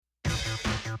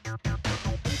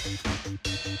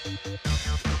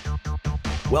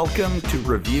Welcome to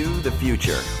Review the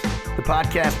Future, the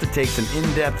podcast that takes an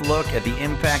in-depth look at the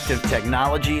impact of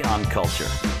technology on culture.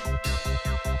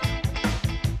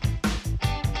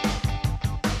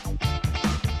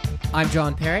 I'm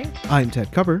John Perry. I'm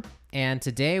Ted Cover. And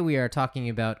today we are talking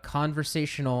about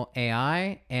conversational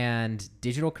AI and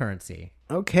digital currency.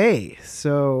 Okay,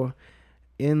 so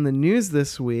in the news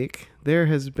this week, there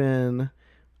has been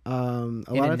an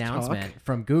announcement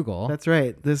from Google. That's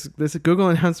right. This Google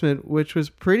announcement, which was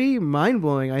pretty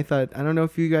mind-blowing. I don't know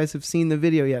if you guys have seen the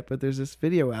video yet, but there's this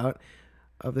video out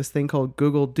of this thing called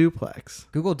Google Duplex.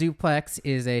 Google Duplex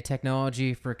is a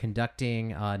technology for conducting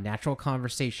natural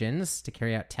conversations to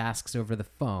carry out tasks over the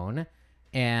phone.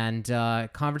 And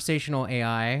conversational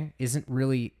AI isn't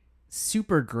really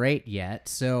super great yet.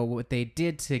 So what they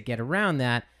did to get around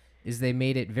that is they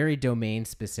made it very domain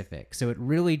specific. So it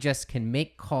really just can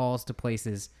make calls to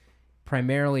places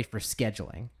primarily for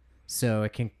scheduling. So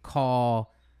it can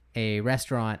call a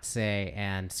restaurant, say,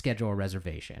 and schedule a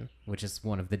reservation, which is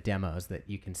one of the demos that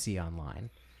you can see online.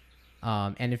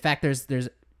 And in fact, there's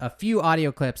a few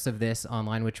audio clips of this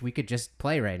online, which we could just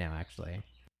play right now, actually.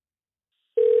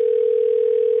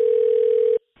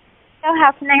 So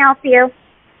how can I help you?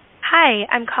 Hi,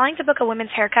 I'm calling to book a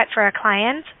women's haircut for a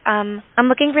client. I'm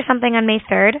looking for something on May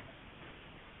 3rd.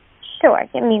 Sure,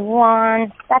 give me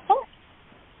 1 second.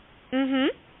 Mm-hmm.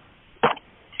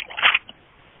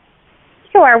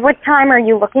 Sure, what time are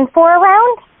you looking for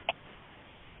around?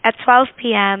 At 12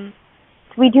 p.m.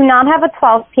 We do not have a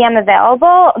 12 p.m.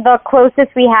 available. The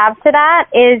closest we have to that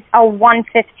is a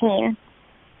 1:15.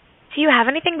 Do you have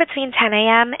anything between 10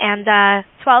 a.m. and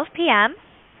 12 p.m.?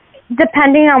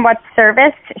 Depending on what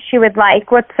service she would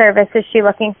like. What service is she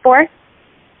looking for?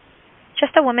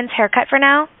 Just a woman's haircut for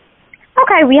now.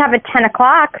 Okay, we have a 10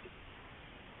 o'clock.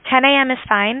 10 a.m. is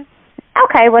fine.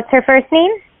 Okay, what's her first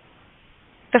name?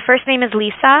 The first name is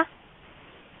Lisa.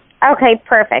 Okay,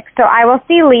 perfect. So I will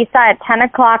see Lisa at 10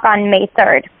 o'clock on May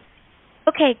 3rd.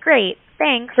 Okay, great.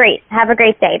 Thanks. Great. Have a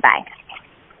great day. Bye.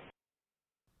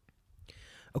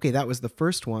 Okay, that was the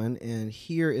first one, and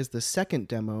here is the second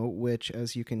demo, which,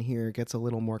 as you can hear, gets a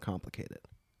little more complicated.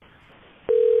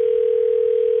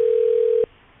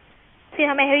 See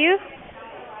how may I hear you?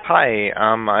 Hi,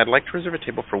 I'd like to reserve a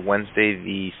table for Wednesday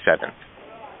the 7th.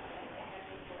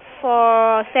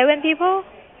 For 7 people?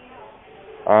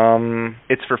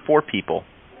 It's for 4 people.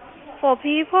 4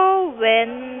 people?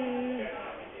 When?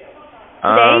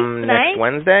 Next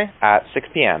Wednesday at 6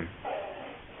 p.m.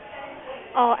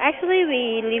 Oh, actually,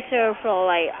 we leave here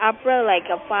for upper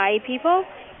 5 people.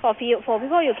 For 4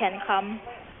 people, you can come.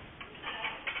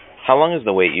 How long is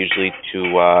the wait usually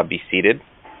to be seated?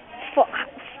 For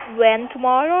when,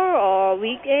 tomorrow or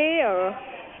weekday or?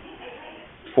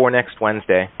 For next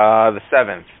Wednesday, the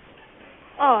 7th.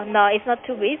 Oh no, it's not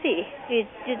too busy.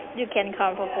 You can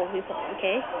come for 4 people,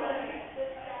 okay?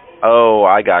 Oh,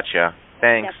 I gotcha.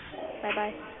 Thanks. Yep. Bye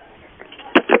bye.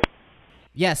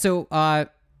 Yeah, so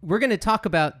we're going to talk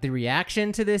about the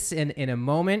reaction to this in a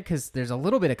moment, because there's a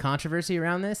little bit of controversy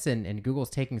around this, and Google's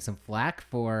taking some flack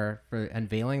for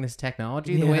unveiling this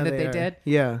technology the way that they did.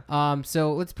 Yeah.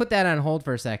 So let's put that on hold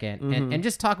for a second and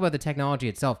just talk about the technology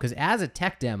itself, because as a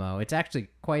tech demo, it's actually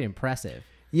quite impressive.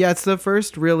 Yeah, it's the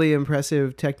first really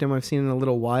impressive tech demo I've seen in a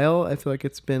little while. I feel like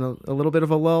it's been a little bit of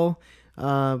a lull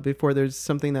before there's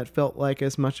something that felt like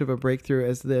as much of a breakthrough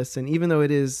as this. And even though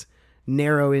it is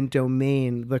narrow in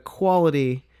domain, the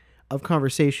quality of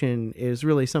conversation is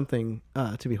really something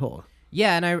to behold.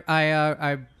 Yeah, and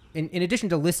I in addition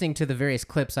to listening to the various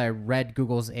clips, I read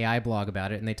Google's AI blog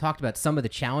about it, and they talked about some of the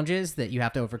challenges that you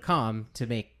have to overcome to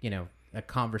make, a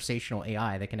conversational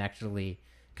AI that can actually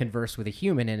converse with a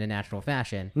human in a natural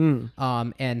fashion.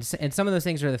 And some of those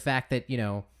things are the fact that,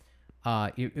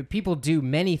 people do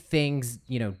many things,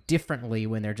 differently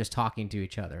when they're just talking to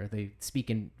each other. They speak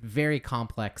in very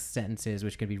complex sentences,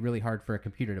 which can be really hard for a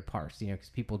computer to parse, because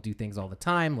people do things all the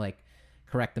time, like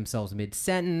correct themselves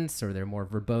mid-sentence, or they're more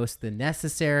verbose than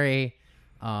necessary.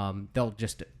 They'll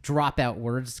just drop out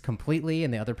words completely,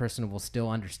 and the other person will still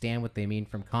understand what they mean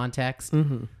from context.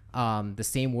 The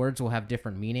same words will have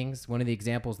different meanings. One of the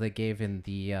examples they gave in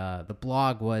the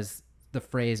blog was the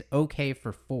phrase "okay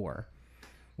for 4,"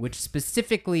 which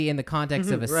specifically in the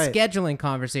context of a scheduling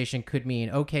conversation could mean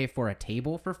okay for a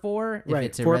table for 4 if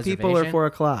it's a 4 reservation. people or 4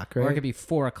 o'clock, right? Or it could be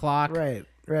 4 o'clock. Right.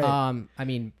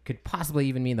 Could possibly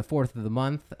even mean the 4th of the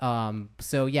month.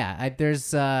 So yeah,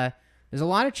 there's a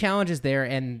lot of challenges there,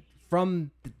 and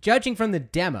judging from the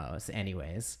demos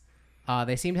anyways,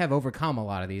 they seem to have overcome a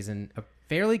lot of these in a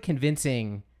fairly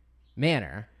convincing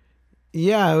manner.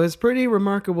 Yeah, it was pretty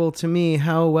remarkable to me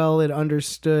how well it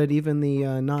understood even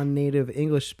the non-native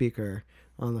English speaker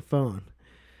on the phone.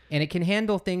 And it can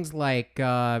handle things like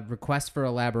requests for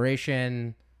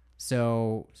elaboration.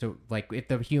 So like if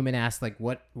the human asks like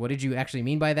what did you actually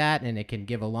mean by that, and it can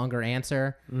give a longer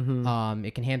answer.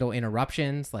 It can handle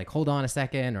interruptions like hold on a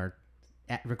second, or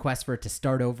request for it to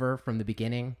start over from the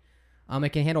beginning.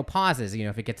 It can handle pauses,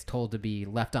 if it gets told to be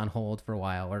left on hold for a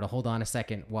while, or to hold on a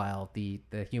second while the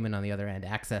human on the other end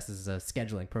accesses a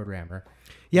scheduling programmer.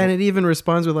 Yeah, and it even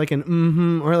responds with like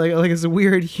an or like it's a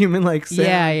weird human like sound.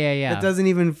 Yeah. It doesn't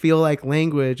even feel like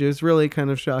language. It was really kind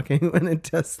of shocking when it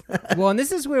does that. Well, and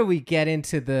this is where we get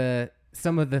into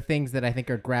some of the things that I think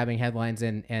are grabbing headlines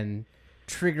and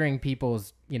triggering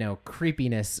people's,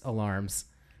 creepiness alarms,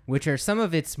 which are some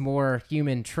of its more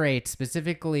human traits,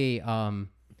 specifically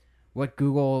what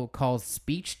Google calls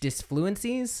speech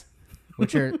disfluencies,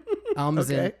 which are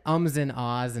Okay. and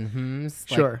ahs and hms,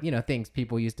 Sure. Things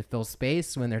people use to fill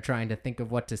space when they're trying to think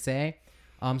of what to say.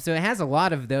 So it has a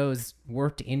lot of those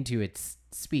worked into its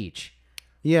speech.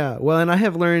 Yeah, well, and I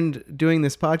have learned doing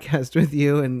this podcast with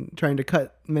you and trying to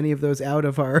cut many of those out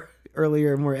of our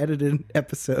earlier, more edited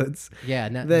episodes. Yeah,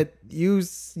 that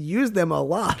use them a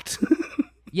lot.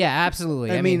 Yeah,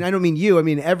 absolutely. I mean, I don't mean you. I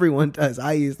mean, everyone does.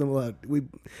 I use them a lot.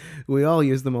 We all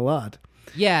use them a lot.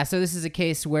 Yeah, so this is a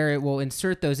case where it will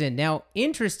insert those in. Now,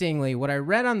 interestingly, what I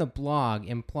read on the blog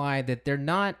implied that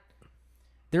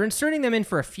they're inserting them in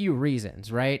for a few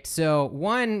reasons, right? So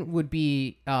one would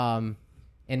be, and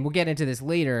we'll get into this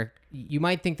later, you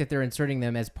might think that they're inserting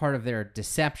them as part of their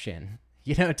deception,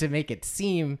 to make it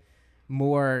seem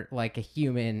more like a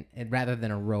human rather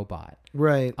than a robot.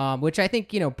 Right. Which I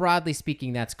think, broadly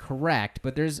speaking, that's correct.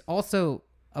 But there's also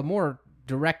a more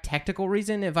direct technical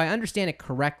reason. If I understand it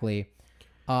correctly,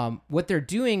 what they're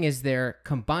doing is they're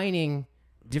combining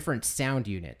different sound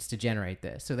units to generate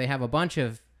this. So they have a bunch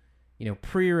of,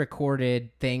 pre-recorded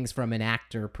things from an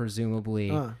actor,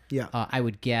 presumably. Yeah. I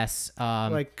would guess.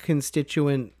 Like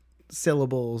constituent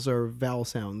syllables or vowel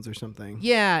sounds or something.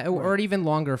 Yeah, or even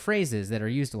longer phrases that are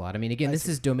used a lot. I mean, again, this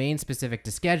is domain specific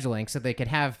to scheduling, so they could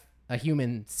have a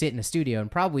human sit in a studio and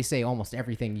probably say almost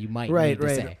everything you might need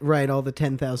to say. Right, all the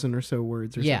 10,000 or so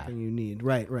words or something you need.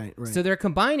 Right. So they're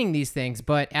combining these things,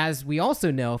 but as we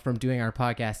also know from doing our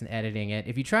podcast and editing it,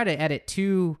 if you try to edit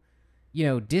two,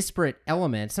 disparate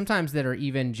elements, sometimes that are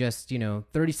even just,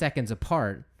 30 seconds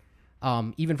apart,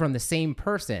 even from the same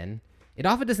person, it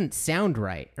often doesn't sound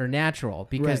right or natural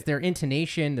because their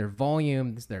intonation, their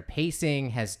volume, their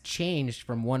pacing has changed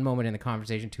from one moment in the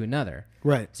conversation to another.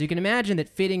 Right. So you can imagine that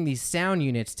fitting these sound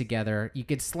units together, you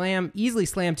could easily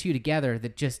slam two together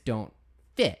that just don't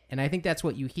fit. And I think that's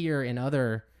what you hear in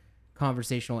other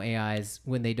conversational AIs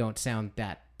when they don't sound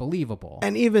that believable.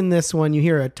 And even this one, you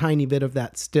hear a tiny bit of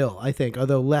that still, I think,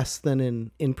 although less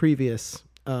than in previous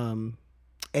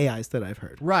AIs that I've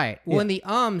heard. Right. Well, in the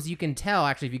you can tell,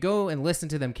 actually, if you go and listen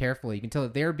to them carefully, you can tell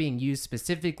that they're being used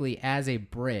specifically as a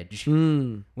bridge.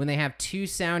 When they have two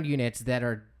sound units that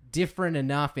are different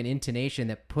enough in intonation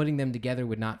that putting them together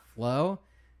would not flow,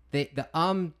 they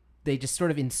just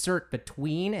sort of insert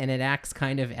between, and it acts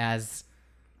kind of as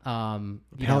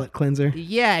palate cleanser.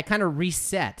 Yeah, it kind of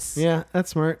resets. Yeah, that's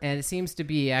smart. And it seems to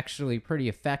be actually pretty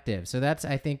effective. So that's,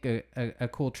 I think, a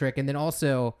cool trick. And then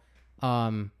also,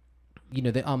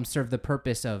 the serve the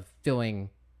purpose of filling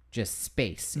just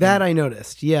space. That I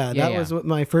noticed. Yeah, that was what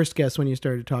my first guess when you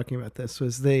started talking about this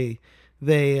was they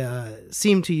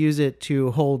seem to use it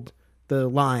to hold the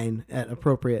line at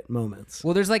appropriate moments.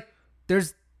 Well,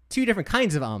 there's two different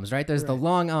kinds of right? There's the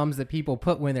long that people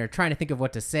put when they're trying to think of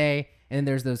what to say, and then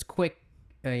there's those quick,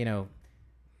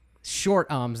 short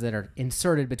that are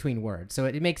inserted between words. So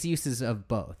it makes uses of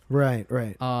both. Right.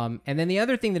 And then the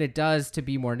other thing that it does to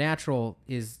be more natural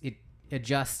is it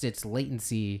adjusts its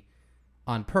latency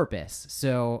on purpose.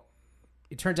 So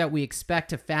it turns out we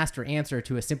expect a faster answer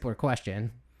to a simpler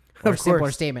question or a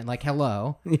simpler statement like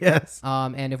hello. Yes.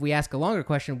 And if we ask a longer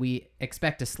question, we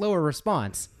expect a slower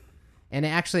response. And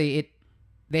actually,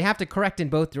 they have to correct in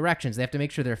both directions. They have to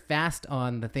make sure they're fast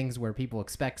on the things where people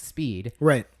expect speed.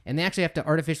 Right. And they actually have to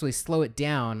artificially slow it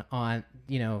down on,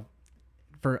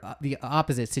 for the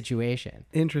opposite situation.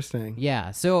 Interesting.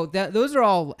 Yeah. So those are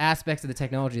all aspects of the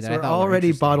technology that I thought we're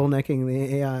already were bottlenecking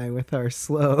the AI with our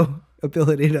slow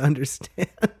ability to understand.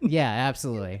 Yeah,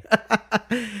 absolutely.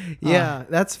 Yeah,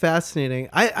 that's fascinating.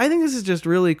 I think this is just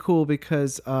really cool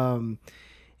because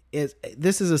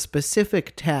this is a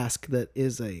specific task that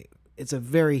it's a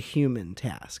very human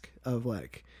task of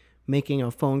like making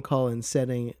a phone call and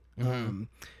setting an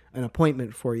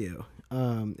appointment for you.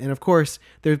 And of course,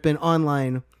 there's been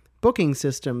online booking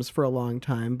systems for a long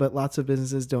time, but lots of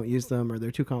businesses don't use them or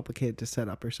they're too complicated to set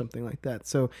up or something like that.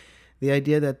 So the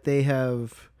idea that they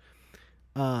have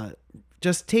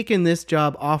just taken this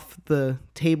job off the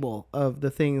table of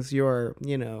the things your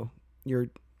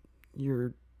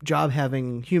job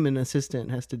having human assistant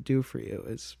has to do for you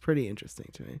is pretty interesting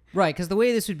to me. Right, because the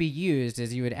way this would be used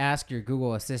is you would ask your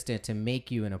Google Assistant to make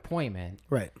you an appointment.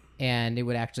 Right. And it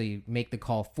would actually make the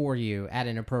call for you at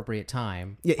an appropriate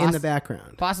time. Yeah, in the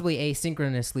background. Possibly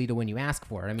asynchronously to when you ask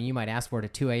for it. I mean, you might ask for it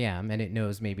at 2 a.m. and it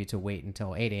knows maybe to wait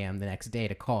until 8 a.m. the next day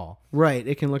to call. Right,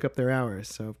 it can look up their hours,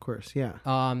 so of course, yeah.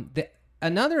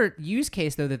 Another use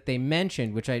case, though, that they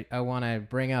mentioned, which I want to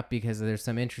bring up because there's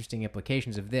some interesting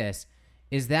implications of this,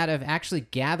 is that of actually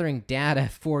gathering data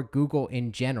for Google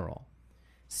in general.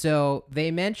 So they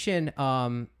mention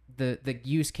the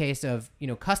use case of,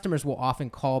 customers will often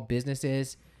call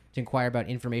businesses to inquire about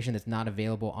information that's not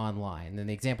available online. And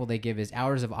the example they give is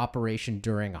hours of operation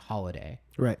during a holiday.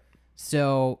 Right.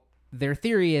 So their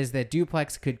theory is that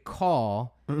Duplex could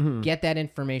call, get that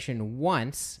information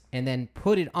once, and then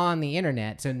put it on the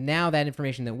internet. So now that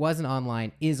information that wasn't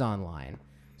online is online.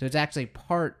 So it's actually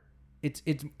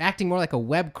it's acting more like a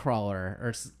web crawler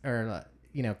or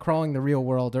crawling the real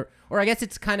world, or I guess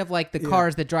it's kind of like the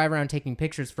cars that drive around taking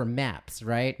pictures for maps,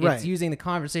 right? Right. It's using the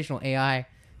conversational AI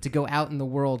to go out in the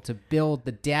world to build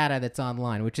the data that's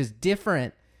online, which is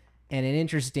different and an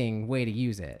interesting way to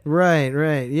use it.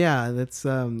 Right. Yeah, that's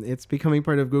it's becoming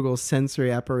part of Google's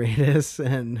sensory apparatus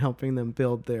and helping them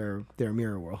build their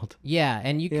mirror world. Yeah,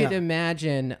 and you could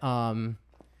imagine.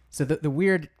 So the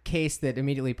weird case that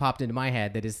immediately popped into my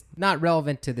head that is not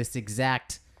relevant to this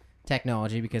exact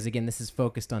technology, because again, this is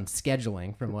focused on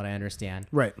scheduling from what I understand.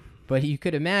 Right. But you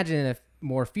could imagine a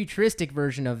more futuristic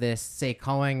version of this, say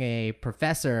calling a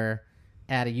professor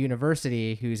at a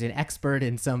university who's an expert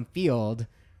in some field,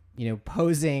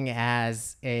 posing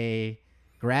as a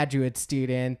graduate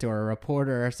student or a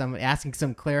reporter or asking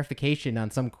some clarification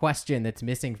on some question that's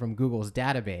missing from Google's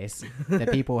database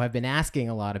that people have been asking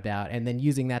a lot about, and then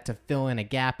using that to fill in a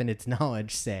gap in its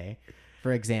knowledge, say,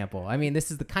 for example. I mean, this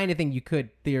is the kind of thing you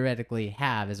could theoretically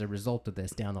have as a result of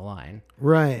this down the line.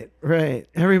 Right.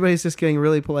 Everybody's just getting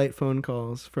really polite phone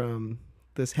calls from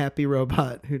this happy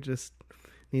robot who just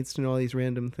needs to know all these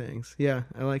random things. Yeah,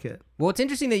 I like it. Well, it's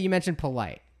interesting that you mentioned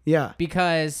polite. Yeah.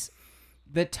 Because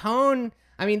the tone...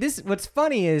 I mean, what's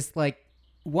funny is, like,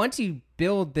 once you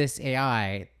build this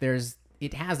AI,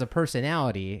 it has a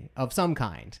personality of some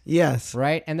kind. Yes.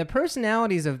 Right? And the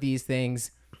personalities of these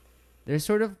things, they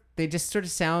just sort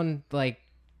of sound like,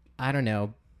 I don't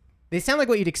know, they sound like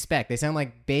what you'd expect. They sound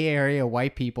like Bay Area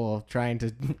white people trying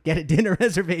to get a dinner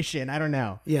reservation. I don't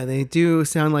know. Yeah, they do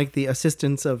sound like the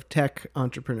assistants of tech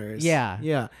entrepreneurs.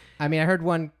 Yeah. I mean, I heard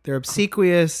one... They're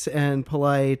obsequious and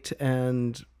polite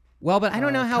and... Well, but I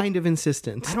don't know how... kind of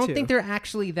insistent, I don't think they're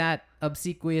actually that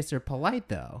obsequious or polite,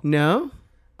 though. No?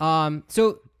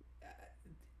 So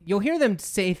you'll hear them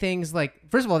say things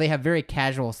like... First of all, they have very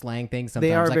casual slang things sometimes.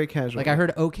 They are like, very casual. Like I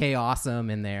heard okay,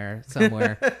 awesome in there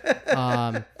somewhere.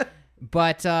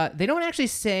 But they don't actually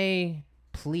say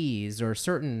please or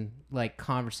certain like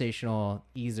conversational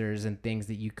easers and things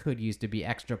that you could use to be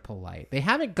extra polite. They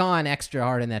haven't gone extra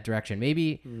hard in that direction.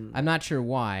 Maybe, I'm not sure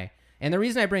why. And the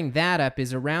reason I bring that up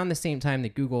is around the same time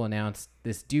that Google announced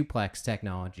this Duplex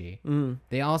technology,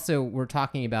 they also were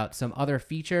talking about some other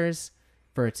features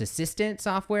for its assistant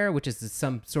software, which is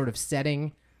some sort of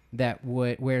setting that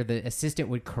where the assistant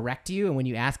would correct you, and when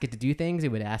you ask it to do things,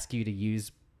 it would ask you to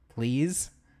use please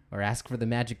or ask for the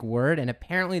magic word. And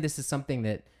apparently this is something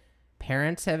that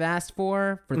parents have asked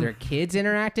for their kids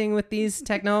interacting with these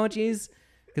technologies,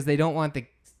 because they don't want the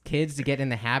kids to get in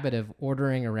the habit of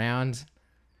ordering around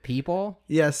people.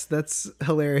 Yes, that's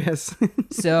hilarious.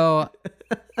 So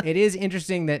it is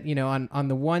interesting that, on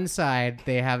the one side,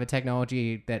 they have a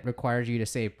technology that requires you to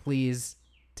say please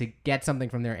to get something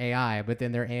from their AI, but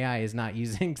then their AI is not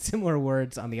using similar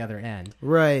words on the other end.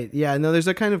 Right. Yeah. No, there's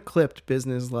a kind of clipped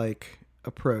business-like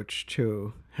approach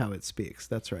to how it speaks.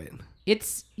 That's right.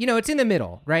 It's, it's in the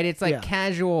middle, right? It's like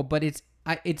casual, but it's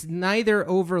neither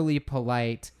overly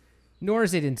polite, nor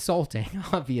is it insulting,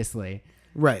 obviously.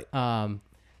 Right.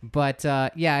 But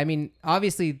I mean,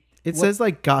 obviously... It says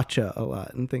like gotcha a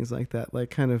lot and things like that.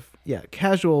 Like kind of,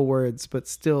 casual words, but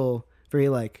still very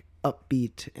like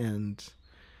upbeat and...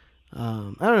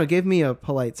 I don't know, gave me a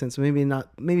polite sense.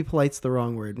 Maybe polite's the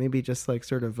wrong word. Maybe just like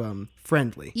sort of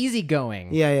friendly.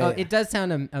 Easygoing. Yeah. It does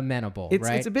sound amenable,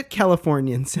 right? It's a bit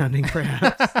Californian sounding,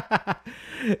 perhaps.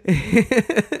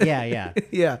 Yeah.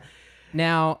 Yeah.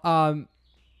 Now,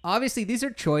 obviously, these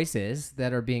are choices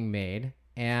that are being made,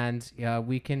 and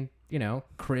we can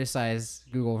criticize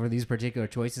Google for these particular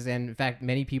choices. And in fact,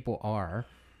 many people are.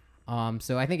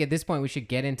 So I think at this point we should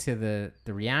get into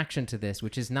the reaction to this,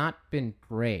 which has not been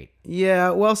great.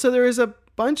 Yeah, well, so there is a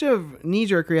bunch of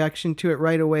knee-jerk reaction to it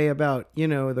right away about,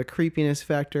 the creepiness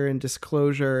factor and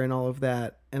disclosure and all of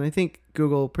that. And I think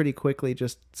Google pretty quickly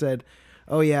just said,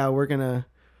 oh yeah,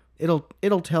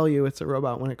 it'll tell you it's a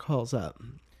robot when it calls up.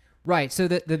 Right. So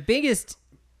the biggest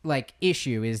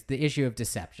issue is the issue of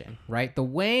deception, right? The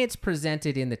way it's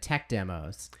presented in the tech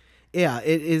demos. Yeah,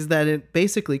 it is that it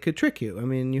basically could trick you. I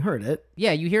mean, you heard it.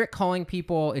 Yeah, you hear it calling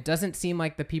people. It doesn't seem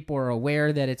like the people are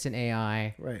aware that it's an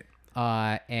AI. Right.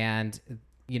 And,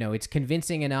 it's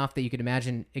convincing enough that you could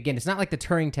imagine, again, it's not like the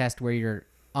Turing test where you're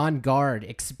on guard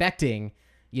expecting,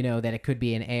 that it could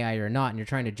be an AI or not, and you're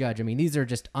trying to judge. I mean, these are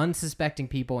just unsuspecting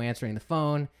people answering the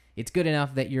phone. It's good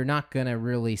enough that you're not going to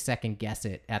really second guess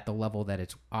it at the level that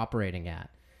it's operating at.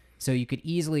 So you could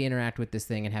easily interact with this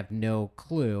thing and have no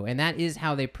clue. And that is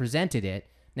how they presented it.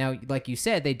 Now, like you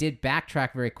said, they did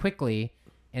backtrack very quickly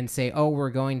and say, oh, we're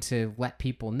going to let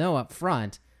people know up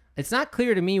front. It's not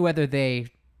clear to me whether they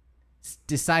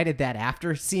decided that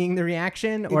after seeing the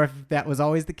reaction or if that was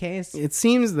always the case. It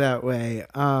seems that way.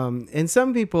 And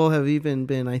some people have even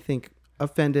been, I think,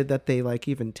 offended that they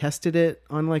even tested it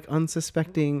on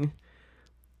unsuspecting,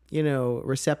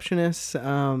 receptionists.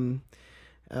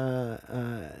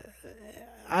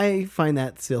 I find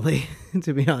that silly,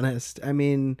 to be honest. I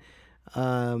mean,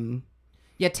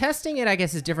 yeah, testing it, I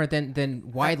guess, is different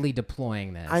than widely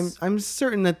deploying this. I'm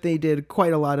certain that they did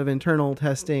quite a lot of internal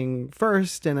testing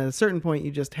first, and at a certain point,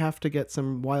 you just have to get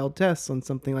some wild tests on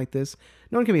something like this.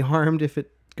 No one can be harmed if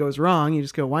it goes wrong. You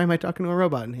just go, why am I talking to a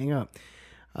robot, and hang up.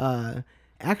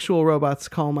 Actual robots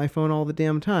call my phone all the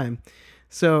damn time.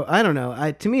 So I don't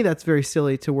know. To me, that's very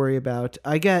silly to worry about.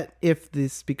 I get if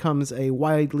this becomes a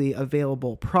widely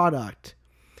available product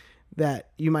that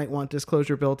you might want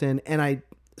disclosure built in. And I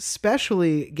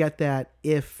especially get that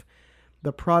if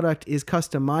the product is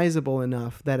customizable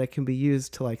enough that it can be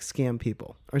used to scam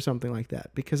people or something like that.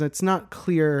 Because it's not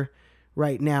clear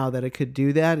right now that it could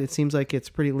do that. It seems like it's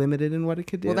pretty limited in what it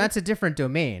could do. Well, that's a different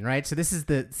domain, right? So this is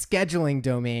the scheduling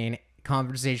domain,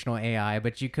 conversational AI,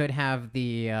 but you could have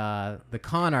the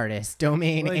con artist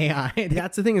domain AI.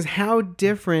 That's the thing, is how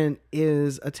different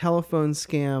is a telephone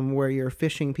scam where you're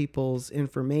phishing people's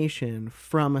information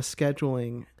from a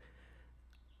scheduling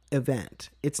event?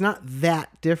 It's not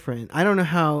that different. I don't know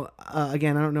how,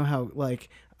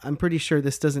 I'm pretty sure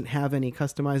this doesn't have any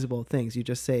customizable things. You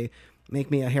just say,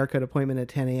 make me a haircut appointment at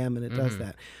 10 a.m. and it does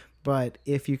that. But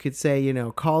if you could say,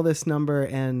 call this number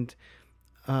and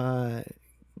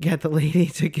get the lady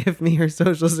to give me her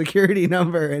social security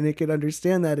number, and it could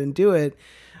understand that and do it,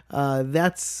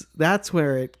 that's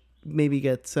where it maybe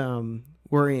gets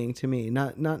worrying to me.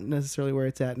 Not necessarily where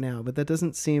it's at now, but that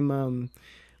doesn't seem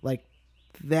like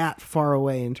that far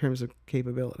away in terms of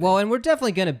capability. Well, and we're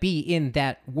definitely going to be in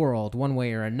that world one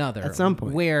way or another at some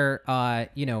point, where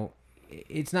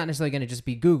it's not necessarily going to just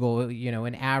be Google.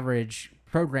 An average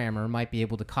programmer might be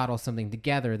able to coddle something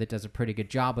together that does a pretty good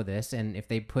job of this, and if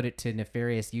they put it to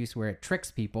nefarious use where it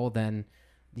tricks people, then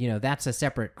that's a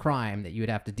separate crime that you would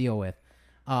have to deal with.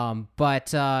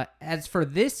 But as for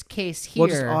this case here,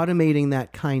 just automating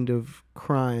that kind of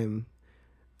crime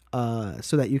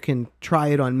so that you can try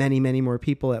it on many, many more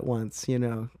people at once,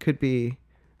 could be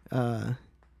a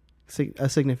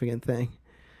significant thing.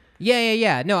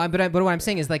 Yeah. No, but what I'm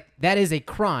saying is that is a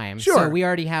crime. Sure. So we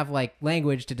already have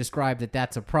language to describe that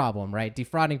that's a problem, right?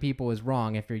 Defrauding people is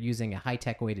wrong if you're using a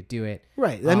high-tech way to do it.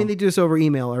 Right. I mean, they do this over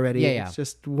email already. Yeah. It's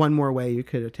just one more way you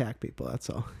could attack people. That's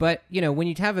all. But, when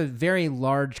you have a very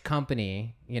large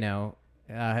company,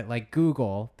 like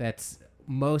Google, that's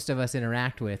most of us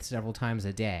interact with several times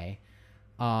a day,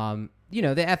 the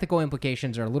ethical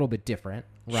implications are a little bit different,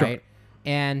 right? Sure.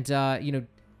 And,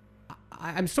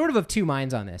 I'm sort of two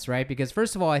minds on this, right? Because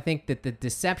first of all, I think that the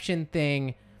deception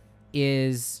thing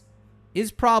is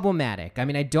problematic. I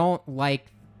mean, I don't like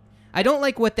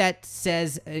what that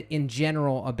says in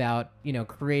general about,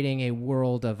 creating a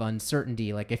world of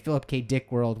uncertainty, like a Philip K.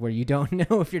 Dick world where you don't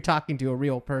know if you're talking to a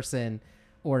real person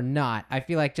or not. I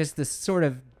feel like just this sort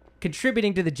of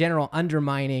contributing to the general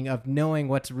undermining of knowing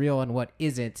what's real and what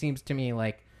isn't seems to me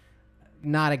like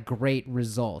not a great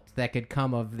result that could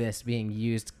come of this being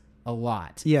used a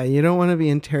lot. Yeah, you don't want to be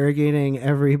interrogating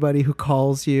everybody who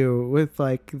calls you with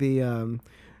the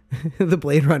the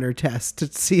Blade Runner test to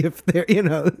see if they're,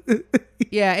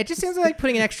 Yeah, it just seems like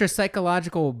putting an extra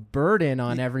psychological burden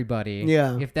on everybody.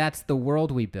 Yeah. If that's the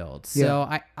world we build. So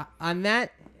I on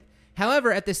that,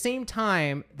 however, at the same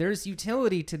time, there's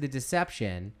utility to the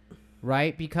deception,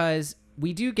 right? Because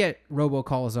we do get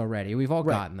robocalls already. We've all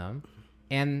gotten them.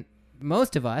 And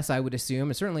most of us, I would assume,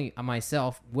 and certainly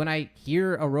myself, when I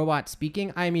hear a robot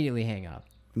speaking, I immediately hang up.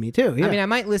 Me too. Yeah. I mean, I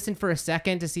might listen for a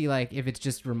second to see like if it's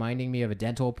just reminding me of a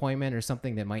dental appointment or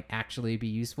something that might actually be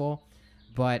useful.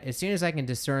 But as soon as I can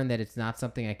discern that it's not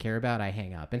something I care about, I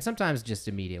hang up. And sometimes just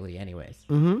immediately anyways.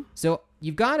 Mm-hmm. So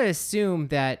you've got to assume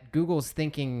that Google's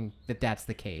thinking that that's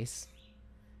the case.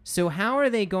 So how are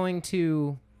they going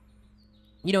to,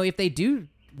 if they do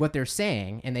what they're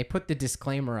saying and they put the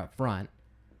disclaimer up front,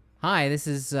 hi, this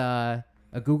is a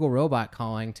Google robot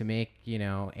calling to make,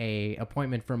 a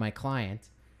appointment for my client,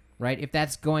 right? If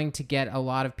that's going to get a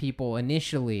lot of people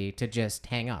initially to just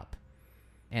hang up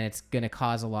and it's going to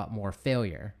cause a lot more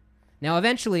failure. Now,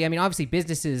 eventually, I mean, obviously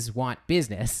businesses want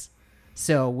business.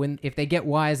 So if they get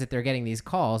wise that they're getting these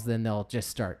calls, then they'll just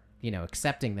start,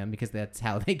 accepting them because that's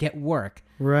how they get work.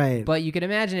 Right. But you can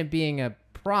imagine it being a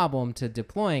problem to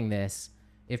deploying this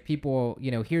if people,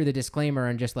 hear the disclaimer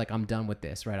and just like, I'm done with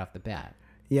this right off the bat.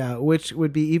 Yeah, which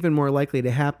would be even more likely to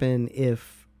happen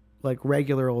if like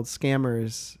regular old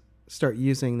scammers start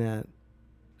using that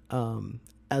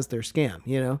as their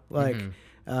scam, like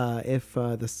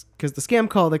because the scam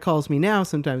call that calls me now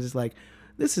sometimes is like,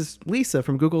 this is Lisa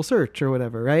from Google search or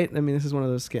whatever, right? I mean, this is one of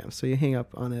those scams. So you hang up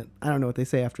on it. I don't know what they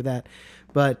say after that,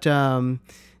 but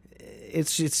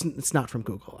it's not from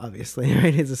Google, obviously,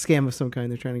 right? It's a scam of some kind.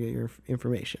 They're trying to get your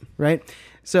information, right?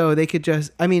 So they could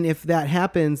just, I mean, if that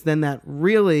happens, then that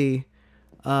really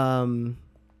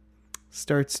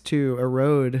starts to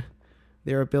erode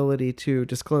their ability to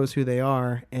disclose who they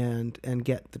are and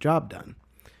get the job done.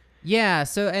 Yeah.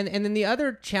 So, and then the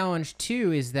other challenge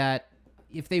too is that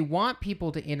if they want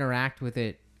people to interact with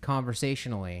it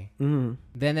conversationally,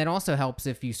 then it also helps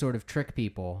if you sort of trick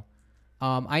people.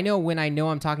 I know when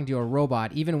I'm talking to a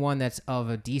robot, even one that's of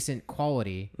a decent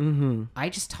quality, I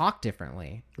just talk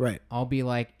differently. Right. I'll be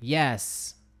like,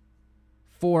 yes,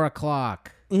 4:00.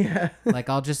 Yeah. Like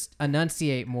I'll just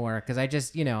enunciate more because I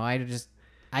just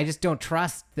don't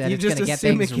trust that it's going to get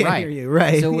things right. Hear you.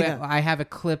 Right. So yeah. I have a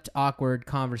clipped, awkward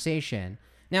conversation.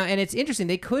 Now, and it's interesting,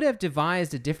 they could have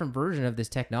devised a different version of this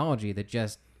technology that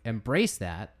just embraced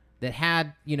that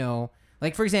had,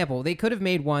 like, for example, they could have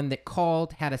made one that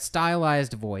had a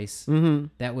stylized voice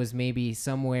that was maybe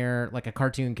somewhere like a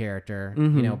cartoon character,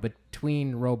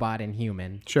 between robot and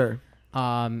human. Sure.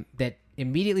 That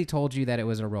immediately told you that it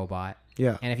was a robot.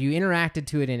 Yeah. And if you interacted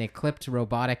to it in a clipped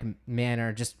robotic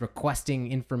manner, just requesting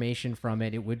information from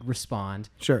it, it would respond.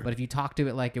 Sure. But if you talk to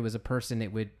it like it was a person,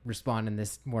 it would respond in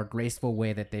this more graceful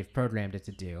way that they've programmed it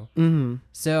to do. Mm-hmm.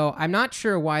 So I'm not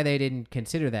sure why they didn't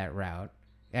consider that route.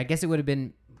 I guess it would have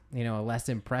been, a less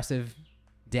impressive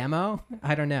demo.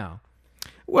 I don't know.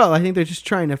 Well, I think they're just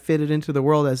trying to fit it into the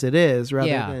world as it is rather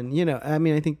Yeah. than, I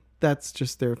mean, I think that's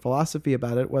just their philosophy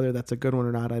about it. Whether that's a good one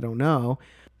or not, I don't know.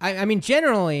 I mean,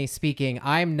 generally speaking,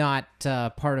 I'm not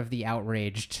part of the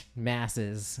outraged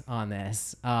masses on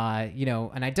this,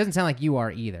 and it doesn't sound like you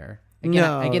are either.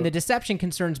 Again, the deception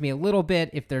concerns me a little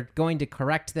bit. If they're going to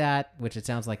correct that, which it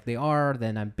sounds like they are,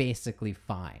 then I'm basically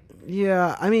fine.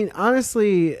 Yeah, I mean,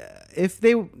 honestly, if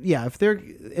they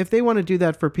want to do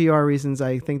that for PR reasons,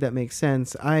 I think that makes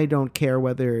sense. I don't care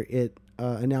whether it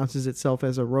announces itself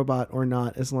as a robot or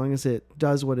not, as long as it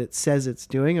does what it says it's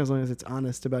doing, as long as it's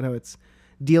honest about how it's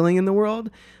dealing in the world.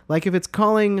 Like if it's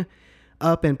calling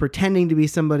up and pretending to be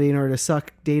somebody in order to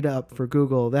suck data up for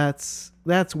Google, that's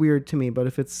weird to me. But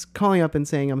if it's calling up and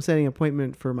saying I'm setting an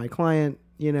appointment for my client,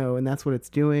 and that's what it's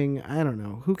doing, I don't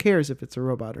know. Who cares if it's a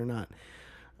robot or not?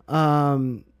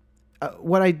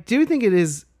 What I do think it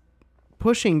is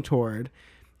pushing toward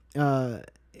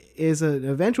is an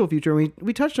eventual future.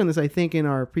 We touched on this, I think, in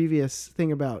our previous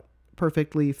thing about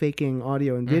perfectly faking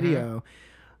audio and video.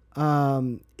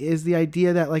 Is the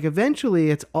idea that like eventually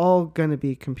it's all going to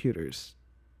be computers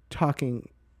talking,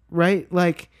 right?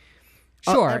 Like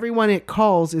sure. Everyone it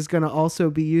calls is going to also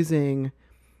be using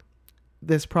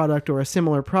this product or a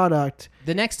similar product.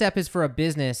 The next step is for a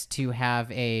business to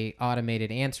have a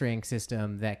automated answering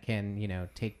system that can,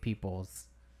 take people's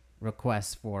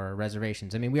requests for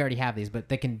reservations. I mean, we already have these, but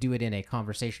they can do it in a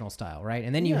conversational style, right?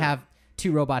 And then you have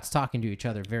two robots talking to each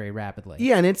other very rapidly.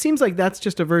 Yeah, and it seems like that's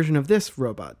just a version of this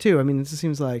robot too. I mean, it just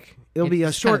seems like it'll be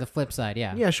a short, kind of the flip side,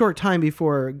 yeah. Yeah, a short time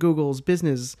before Google's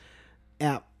business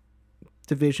app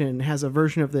division has a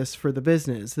version of this for the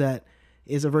business that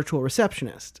is a virtual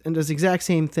receptionist and does the exact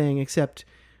same thing, except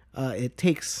it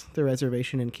takes the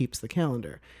reservation and keeps the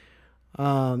calendar.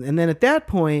 And then at that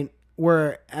point,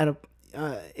 we're at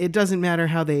it doesn't matter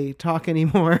how they talk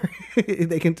anymore.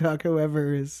 They can talk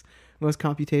however is most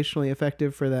computationally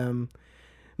effective for them.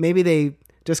 Maybe they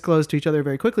disclose to each other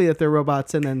very quickly that they're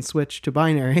robots and then switch to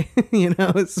binary,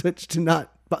 switch to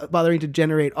not bothering to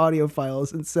generate audio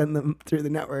files and send them through the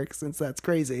network, since that's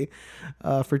crazy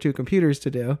for two computers to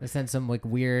do. They send some like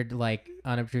weird, like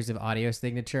unobtrusive audio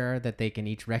signature that they can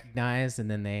each recognize,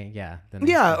 and then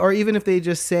or even if they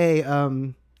just say,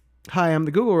 hi, I'm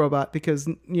the Google robot because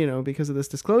of this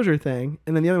disclosure thing.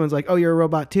 And then the other one's like, oh, you're a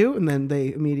robot too? And then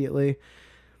they immediately,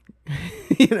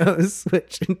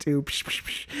 switch into, just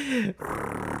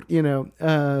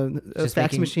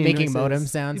fax machine making noises, modem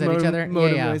sounds at each other.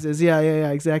 Modem noises. Yeah,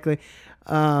 exactly.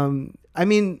 I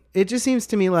mean, it just seems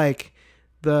to me like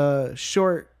the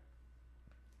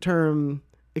short-term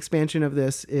expansion of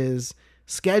this is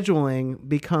scheduling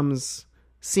becomes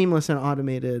seamless and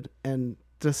automated and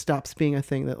just stops being a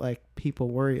thing that like people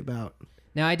worry about.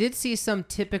 Now, I did see some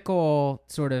typical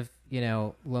sort of,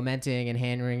 lamenting and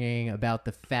hand-wringing about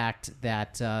the fact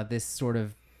that this sort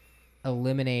of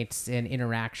eliminates an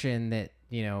interaction that,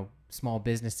 small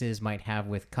businesses might have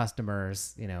with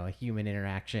customers, a human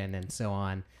interaction and so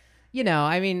on.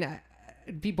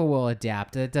 People will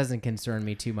adapt. It doesn't concern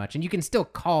me too much. And you can still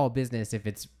call business if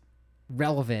it's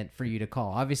relevant for you to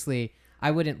call. Obviously,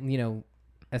 I wouldn't,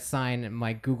 assign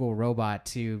my Google robot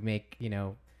to make,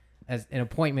 as an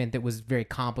appointment that was very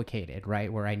complicated,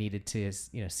 right? Where I needed to,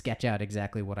 sketch out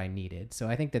exactly what I needed. So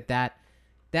I think that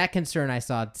concern I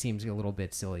saw seems a little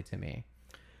bit silly to me.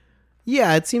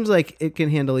 Yeah, it seems like it can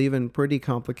handle even pretty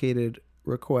complicated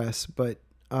requests, but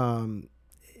I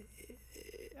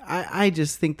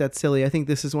just think that's silly. I think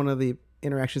this is one of the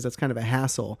interactions that's kind of a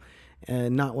hassle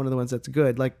and not one of the ones that's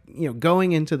good. Like,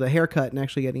 going into the haircut and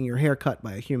actually getting your hair cut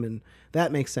by a human,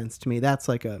 that makes sense to me. That's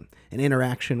like an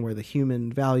interaction where the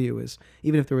human value is,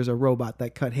 even if there was a robot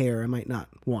that cut hair, I might not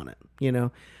want it,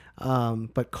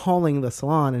 but calling the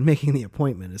salon and making the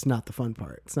appointment is not the fun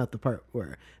part. It's not the part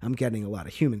where I'm getting a lot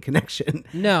of human connection.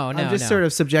 No. I'm just sort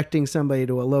of subjecting somebody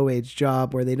to a low-wage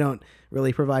job where they don't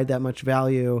really provide that much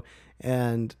value,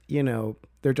 and,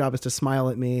 their job is to smile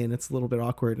at me, and it's a little bit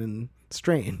awkward and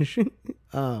strange.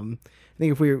 I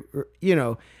think if we,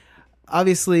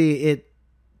 obviously it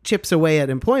chips away at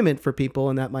employment for people,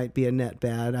 and that might be a net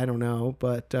bad. I don't know,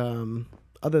 but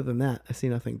other than that, I see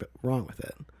nothing but wrong with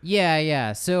it.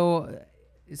 Yeah. So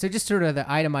just sort of to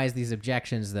itemize these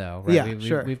objections, though. Right? Yeah,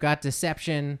 sure. We've got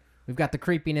deception. We've got the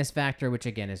creepiness factor, which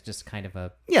again is just kind of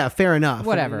a fair enough.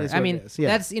 Whatever.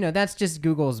 Yeah. That's just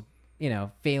Google's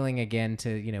failing again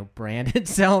to brand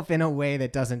itself in a way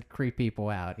that doesn't creep people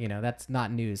out. That's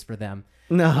not news for them.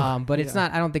 No. But it's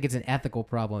not. I don't think it's an ethical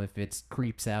problem if it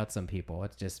creeps out some people.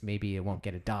 It's just maybe it won't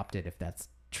get adopted if that's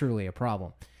truly a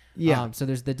problem. Yeah. So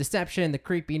there's the deception, the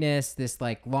creepiness, this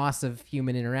like loss of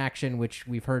human interaction, which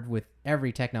we've heard with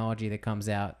every technology that comes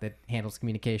out that handles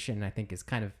communication. I think is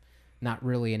kind of not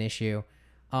really an issue.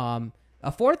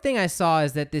 A fourth thing I saw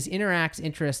is that this interacts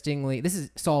interestingly. This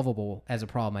is solvable as a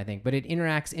problem, I think, but it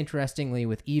interacts interestingly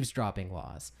with eavesdropping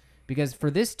laws, because for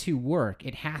this to work,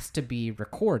 it has to be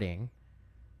recording,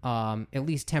 at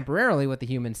least temporarily, what the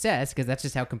human says, because that's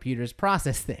just how computers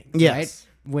process things. Yes. Right?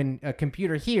 When a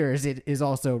computer hears, it is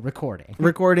also recording.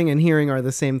 Recording and hearing are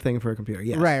the same thing for a computer.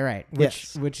 Yes. Right.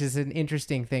 Yes. Which is an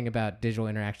interesting thing about digital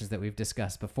interactions that we've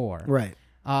discussed before. Right.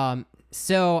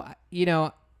 So,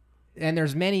 and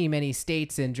there's many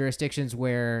states and jurisdictions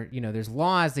where, there's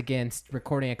laws against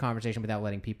recording a conversation without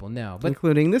letting people know. But,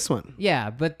 including this one.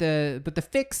 Yeah, but the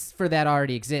fix for that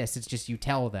already exists. It's just you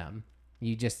tell them.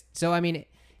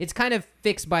 It's kind of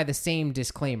fixed by the same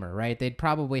disclaimer, right? They'd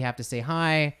probably have to say,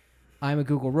 hi, I'm a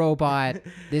Google robot.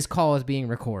 This call is being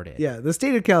recorded. Yeah, the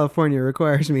state of California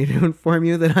requires me to inform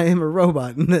you that I am a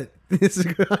robot and that this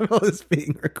call is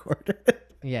being recorded.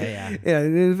 Yeah. Yeah,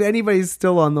 and if anybody's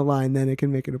still on the line, then it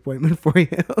can make an appointment for you.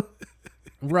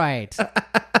 Right.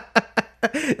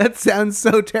 That sounds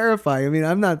so terrifying. I mean,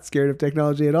 I'm not scared of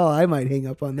technology at all. I might hang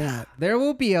up on that. There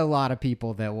will be a lot of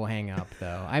people that will hang up,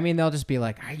 though. They'll just be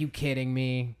like, are you kidding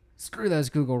me? Screw those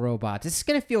Google robots. It's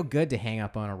going to feel good to hang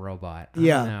up on a robot. I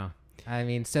don't know.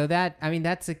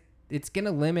 It's going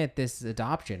to limit this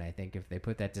adoption, I think, if they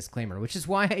put that disclaimer, which is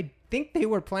why I think they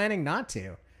were planning not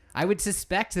to. I would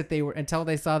suspect that they were, until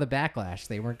they saw the backlash,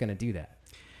 they weren't going to do that.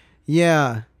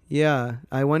 Yeah.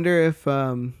 I wonder if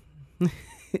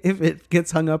if it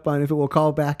gets hung up on, if it will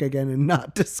call back again and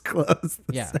not disclose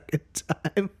the second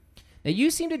time. Now, you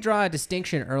seem to draw a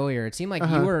distinction earlier. It seemed like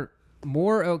you were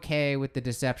more okay with the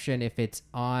deception if it's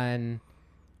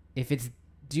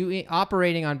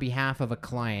operating on behalf of a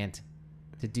client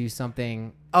to do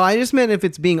something. Oh, I just meant if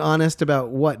it's being honest about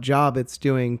what job it's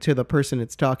doing to the person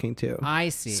it's talking to. I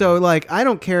see. So, like, I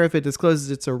don't care if it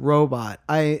discloses it's a robot.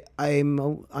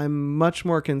 I'm much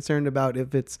more concerned about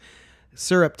if it's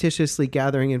surreptitiously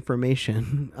gathering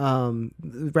information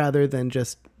rather than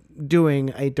just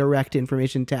doing a direct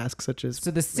information task such as... So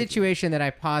the situation that I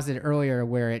posited earlier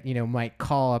where it, might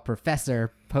call a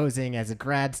professor posing as a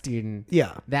grad student,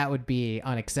 that would be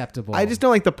unacceptable. I just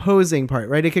don't like the posing part,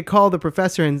 right? It could call the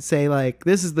professor and say, like,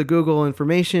 this is the Google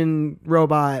information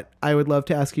robot. I would love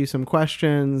to ask you some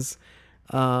questions.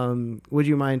 Would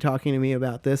you mind talking to me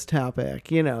about this topic?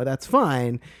 That's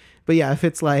fine. But yeah, if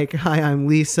it's like, hi, I'm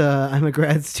Lisa, I'm a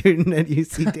grad student at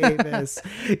UC Davis,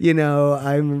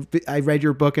 I read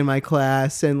your book in my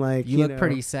class, and like, you look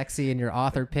pretty sexy in your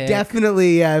author pick.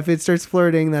 Definitely, yeah. If it starts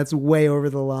flirting, that's way over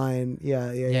the line.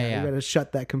 Yeah. You gotta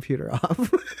shut that computer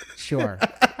off. Sure.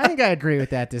 I think I agree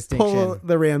with that distinction. Pull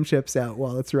the RAM chips out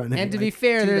while it's running. And to be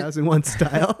fair, 2001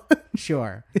 style.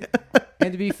 Sure.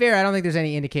 And to be fair, I don't think there's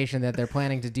any indication that they're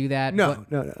planning to do that. No.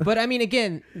 But I mean,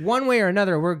 again, one way or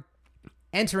another, we're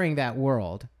entering that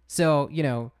world. So,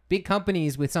 big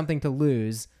companies with something to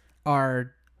lose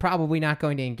are probably not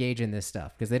going to engage in this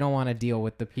stuff because they don't want to deal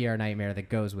with the PR nightmare that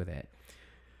goes with it.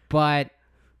 But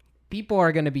people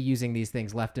are going to be using these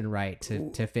things left and right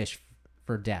to fish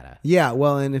for data. Yeah,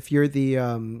 well, and if you're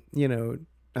the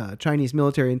Chinese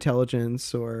military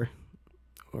intelligence or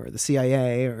the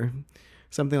CIA or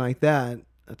something like that,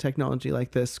 a technology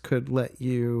like this could let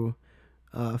you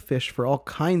fish for all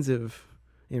kinds of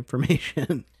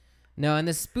information. No, and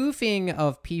the spoofing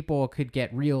of people could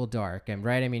get real dark,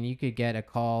 right? I mean, you could get a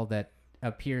call that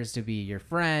appears to be your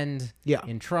friend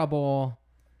in trouble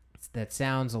that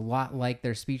sounds a lot like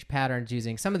their speech patterns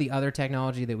using some of the other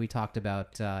technology that we talked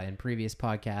about in previous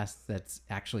podcasts that's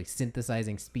actually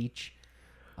synthesizing speech.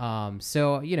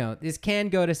 So, this can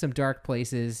go to some dark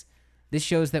places. This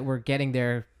shows that we're getting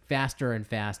there faster and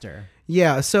faster.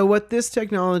 Yeah, so what this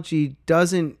technology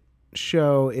doesn't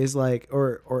show is like,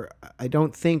 or I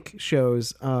don't think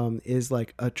shows, is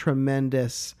like a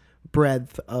tremendous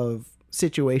breadth of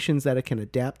situations that it can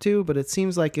adapt to. But it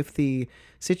seems like if the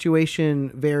situation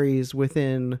varies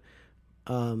within,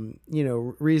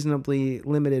 reasonably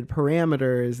limited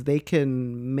parameters, they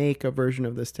can make a version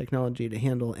of this technology to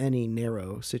handle any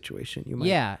narrow situation you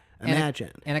might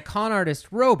imagine. And a con artist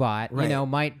robot, Right.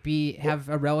 Might have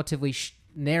a relatively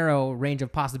narrow range of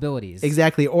possibilities.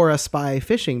 Exactly. Or a spy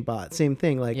phishing bot. Same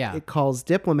thing. Like it calls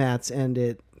diplomats and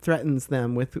it threatens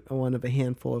them with one of a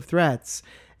handful of threats,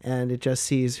 and it just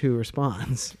sees who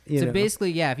responds.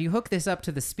 Basically, if you hook this up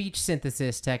to the speech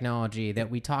synthesis technology that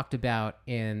we talked about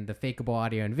in the Fakeable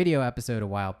Audio and Video episode a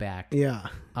while back,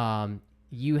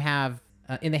 you have,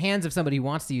 in the hands of somebody who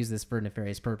wants to use this for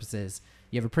nefarious purposes,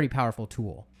 you have a pretty powerful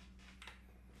tool.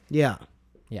 Yeah.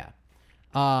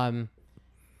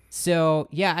 So,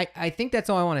 I think that's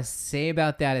all I want to say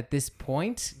about that at this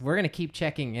point. We're going to keep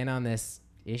checking in on this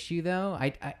issue, though.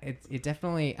 It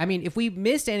definitely... I mean, if we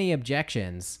missed any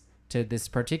objections to this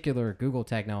particular Google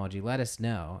technology, let us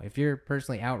know. If you're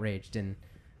personally outraged and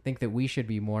think that we should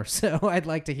be more so, I'd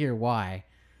like to hear why.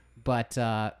 But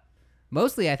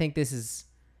mostly, I think this is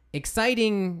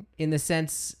exciting in the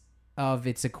sense of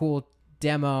it's a cool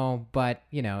demo, but,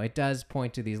 it does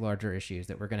point to these larger issues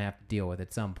that we're going to have to deal with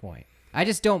at some point. I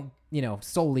just don't,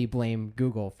 solely blame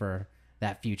Google for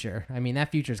that future. I mean,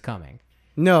 that future's coming.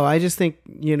 No, I just think,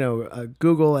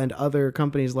 Google and other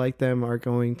companies like them are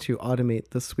going to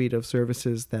automate the suite of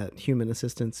services that human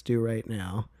assistants do right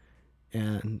now.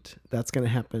 And that's going to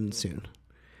happen soon.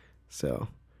 So,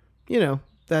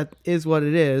 that is what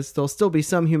it is. There'll still be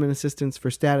some human assistants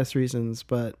for status reasons,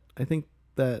 but I think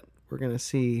that we're going to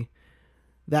see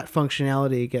that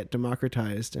functionality get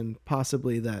democratized and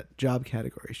possibly that job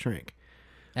category shrink.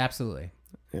 Absolutely.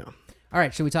 Yeah. All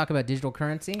right. Should we talk about digital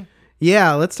currency?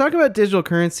 Yeah, let's talk about digital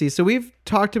currency. So we've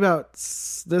talked about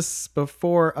this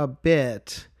before a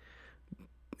bit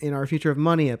in our Future of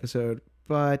Money episode,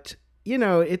 but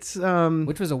it's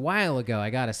which was a while ago, I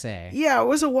gotta say. Yeah, it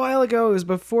was a while ago. It was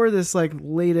before this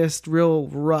latest real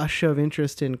rush of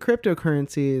interest in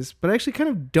cryptocurrencies, but I actually kind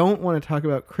of don't want to talk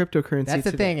about cryptocurrency. That's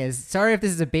the thing is, sorry if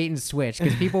this is a bait and switch,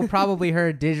 because people probably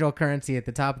heard digital currency at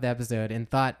the top of the episode and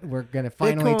thought we're gonna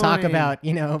finally talk about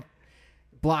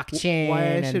blockchain,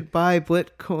 why I should buy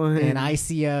Bitcoin and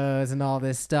ICOs and all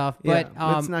this stuff. But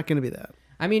it's not going to be that.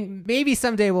 I mean, maybe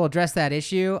someday we'll address that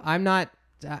issue.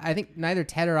 I think neither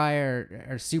Ted or I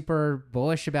are super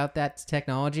bullish about that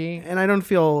technology. And I don't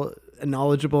feel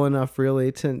knowledgeable enough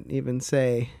really to even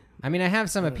say. I mean, I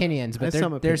have some opinions, but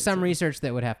there's some research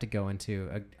that would have to go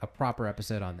into a proper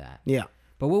episode on that. Yeah.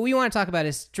 But what we want to talk about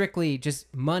is strictly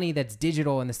just money that's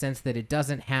digital in the sense that it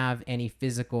doesn't have any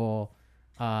physical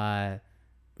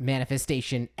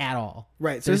manifestation at all.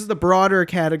 Right. So this is the broader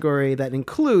category that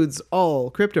includes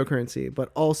all cryptocurrency,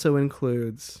 but also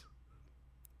includes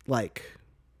like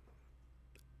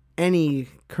any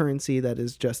currency that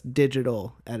is just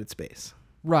digital at its base.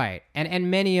 Right. And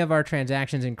many of our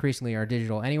transactions increasingly are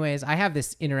digital anyways. I have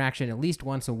this interaction at least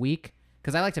once a week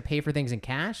because I like to pay for things in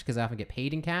cash because I often get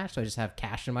paid in cash. So I just have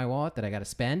cash in my wallet that I got to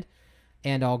spend.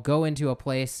 And I'll go into a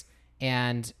place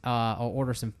and I'll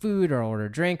order some food or I'll order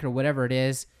a drink or whatever it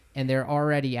is. And they're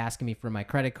already asking me for my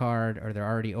credit card or they're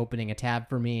already opening a tab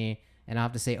for me. And I'll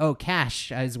have to say, oh,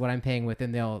 cash is what I'm paying with.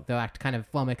 And they'll act kind of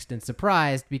flummoxed and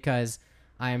surprised because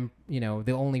I'm,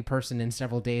 the only person in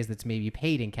several days that's maybe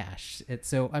paid in cash.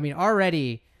 So, I mean,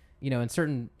 already, in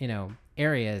certain,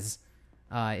 areas,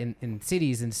 in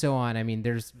cities and so on, I mean,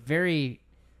 there's very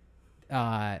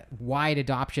wide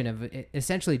adoption of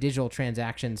essentially digital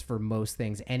transactions for most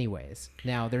things anyways.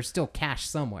 Now, there's still cash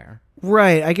somewhere.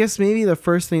 Right. I guess maybe the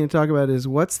first thing to talk about is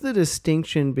what's the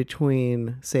distinction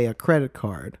between, say, a credit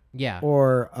card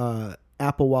or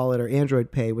Apple Wallet or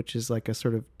Android Pay, which is like a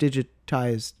sort of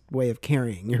digitized way of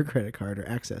carrying your credit card or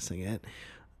accessing it.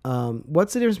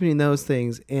 What's the difference between those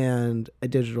things and a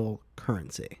digital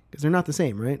currency? Because they're not the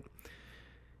same, right?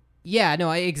 Yeah,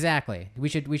 no, exactly. We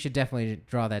should definitely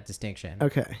draw that distinction.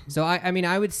 Okay. So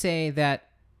I would say that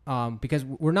because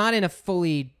we're not in a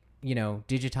fully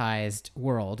digitized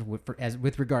world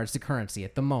with regards to currency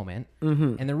at the moment.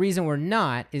 Mm-hmm. And the reason we're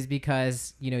not is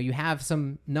because, you have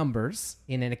some numbers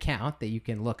in an account that you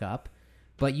can look up,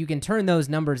 but you can turn those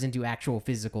numbers into actual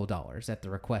physical dollars at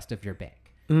the request of your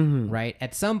bank, right?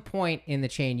 At some point in the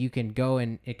chain, you can go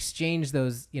and exchange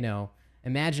those,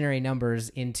 imaginary numbers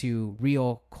into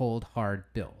real cold, hard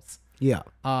bills. Yeah.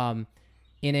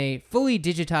 In a fully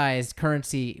digitized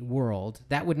currency world,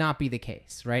 that would not be the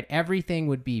case, right? Everything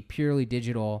would be purely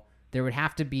digital. There would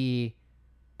have to be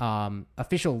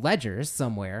official ledgers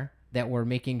somewhere that were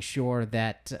making sure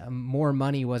that more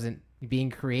money wasn't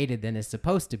being created than is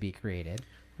supposed to be created.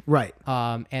 Right.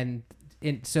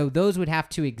 And so those would have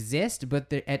to exist,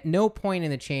 but at no point in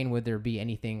the chain would there be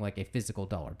anything like a physical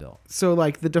dollar bill. So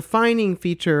like the defining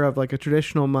feature of like a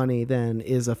traditional money then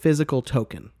is a physical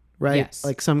token. Right? Yes.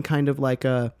 Like some kind of like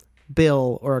a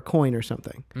bill or a coin or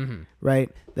something, right?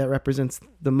 That represents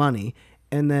the money.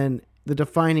 And then the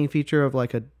defining feature of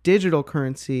like a digital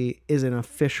currency is an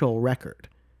official record,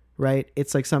 right?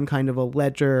 It's like some kind of a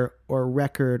ledger or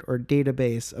record or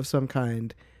database of some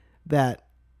kind that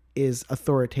is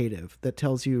authoritative, that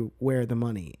tells you where the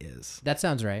money is. That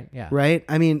sounds right, yeah. Right?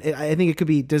 I mean, I think it could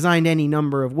be designed any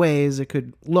number of ways. It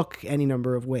could look any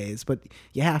number of ways, but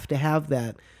you have to have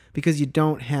that because you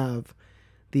don't have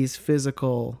these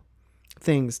physical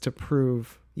things to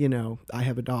prove, I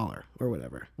have $1 or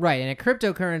whatever. Right, and a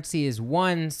cryptocurrency is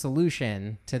one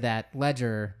solution to that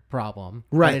ledger problem.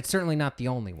 Right. But it's certainly not the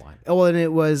only one. Well, and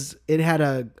it had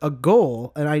a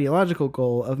goal, an ideological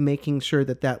goal of making sure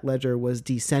that ledger was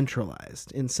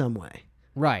decentralized in some way.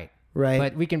 Right. Right.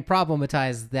 But we can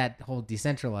problematize that whole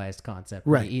decentralized concept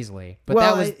right. pretty easily. But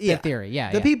that was the theory.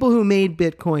 Yeah. The people who made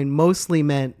Bitcoin mostly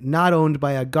meant not owned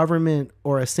by a government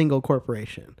or a single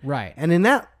corporation. Right. And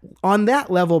on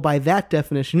that level, by that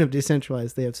definition of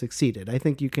decentralized, they have succeeded. I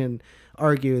think you can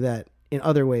argue that in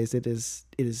other ways it is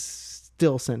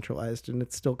still centralized and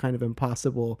it's still kind of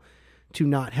impossible to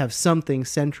not have something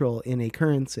central in a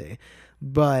currency.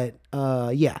 But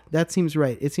that seems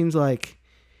right. It seems like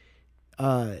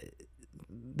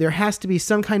there has to be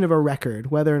some kind of a record,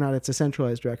 whether or not it's a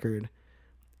centralized record,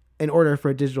 in order for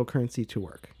a digital currency to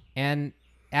work. And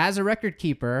as a record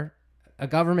keeper, a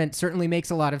government certainly makes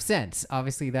a lot of sense.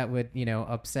 Obviously, that would,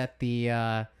 upset the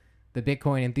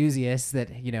Bitcoin enthusiasts that,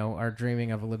 are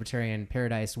dreaming of a libertarian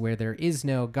paradise where there is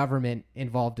no government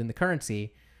involved in the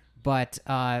currency. But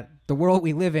the world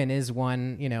we live in is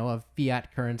one, of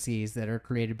fiat currencies that are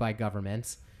created by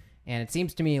governments. And it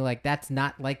seems to me like that's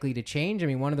not likely to change. I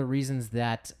mean, one of the reasons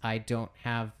that I don't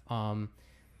have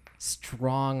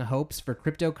strong hopes for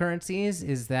cryptocurrencies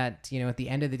is that, at the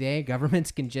end of the day,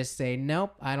 governments can just say,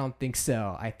 nope, I don't think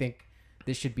so. I think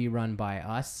this should be run by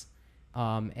us.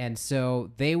 And so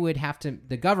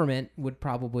the government would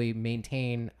probably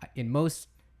maintain, in most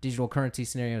digital currency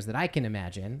scenarios that I can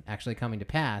imagine actually coming to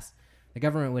pass, the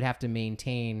government would have to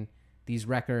maintain these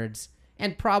records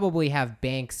and probably have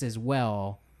banks as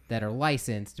well that are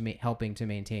licensed to helping to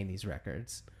maintain these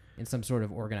records in some sort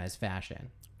of organized fashion.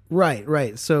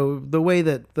 Right. So the way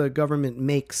that the government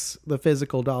makes the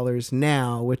physical dollars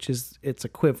now, which is its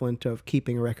equivalent of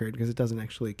keeping a record, because it doesn't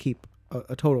actually keep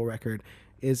a total record,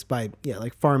 is by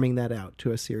farming that out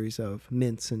to a series of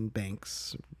mints and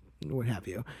banks, what have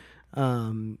you,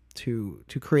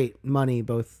 to create money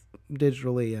both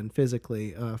digitally and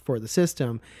physically for the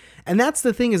system. And that's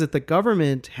the thing, is that the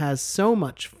government has so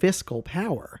much fiscal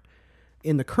power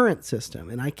in the current system.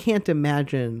 And I can't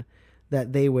imagine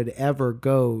that they would ever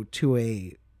go to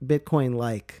a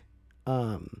Bitcoin-like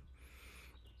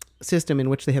system in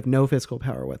which they have no fiscal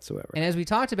power whatsoever. And as we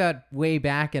talked about way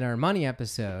back in our money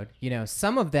episode,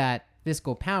 some of that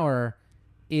fiscal power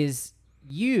is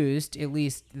used, at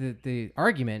least the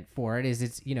argument for it is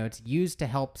it's used to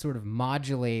help sort of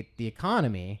modulate the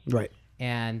economy. Right.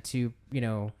 And to,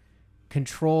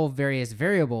 control various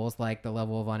variables like the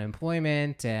level of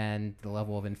unemployment and the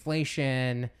level of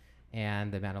inflation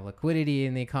and the amount of liquidity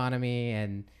in the economy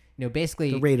and,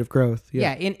 basically the rate of growth.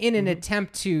 Yeah. In an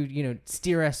attempt to,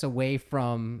 steer us away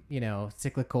from,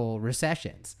 cyclical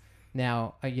recessions.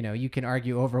 Now, you can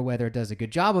argue over whether it does a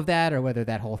good job of that or whether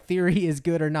that whole theory is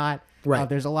good or not. Right.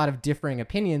 There's a lot of differing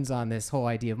opinions on this whole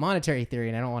idea of monetary theory,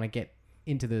 and I don't want to get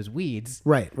into those weeds.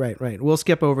 Right. We'll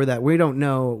skip over that. We don't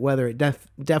know whether it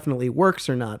definitely works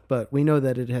or not, but we know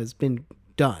that it has been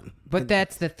done. But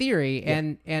that's the theory,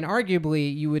 and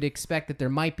arguably you would expect that there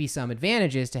might be some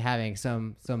advantages to having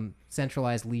some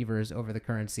centralized levers over the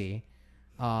currency.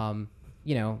 I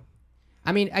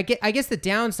guess the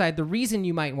downside, the reason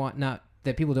you might want not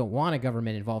that people don't want a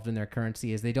government involved in their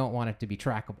currency is they don't want it to be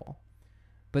trackable.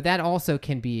 But that also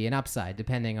can be an upside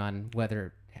depending on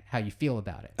how you feel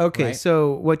about it. Okay, right?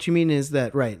 So what you mean is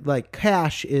that, right, like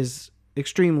cash is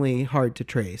extremely hard to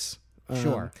trace.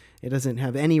 Sure. It doesn't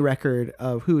have any record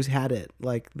of who's had it,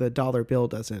 like the dollar bill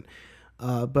doesn't.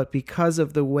 But because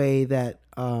of the way that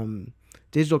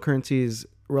digital currencies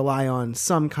rely on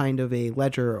some kind of a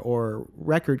ledger or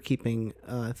record-keeping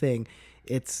thing,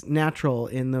 it's natural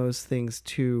in those things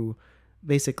to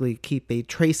basically keep a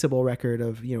traceable record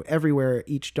of everywhere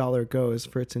each dollar goes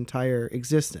for its entire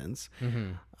existence,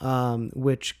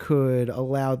 which could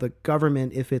allow the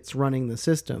government, if it's running the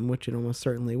system, which it almost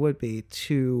certainly would be,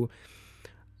 to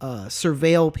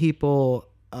surveil people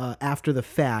after the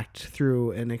fact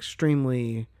through an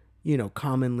extremely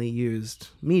commonly used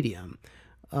medium.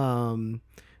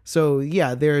 So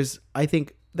yeah, I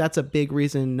think that's a big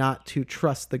reason not to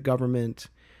trust the government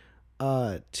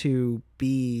to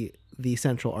be the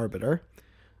central arbiter.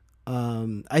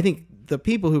 I think the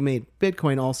people who made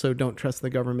Bitcoin also don't trust the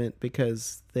government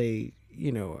because they,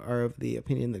 are of the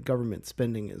opinion that government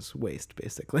spending is waste,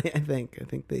 basically. I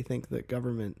think they think that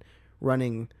government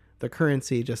running the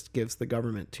currency just gives the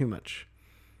government too much.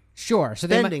 Sure. So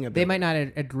spending they might not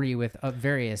agree with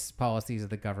various policies of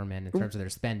the government in terms of their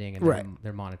spending and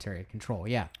their monetary control.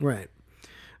 Yeah. Right.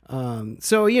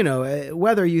 So,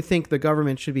 whether you think the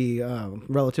government should be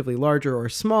relatively larger or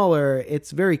smaller, it's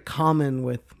very common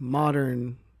with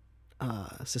modern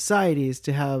societies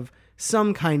to have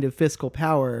some kind of fiscal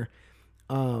power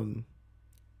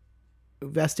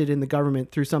vested in the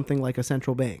government through something like a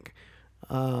central bank.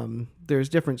 There's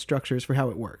different structures for how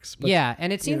it works. But, yeah,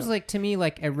 and it seems like to me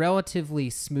like a relatively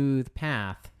smooth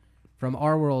path from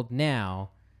our world now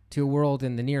to a world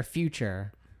in the near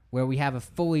future where we have a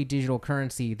fully digital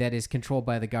currency that is controlled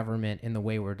by the government in the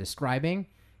way we're describing.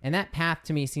 And that path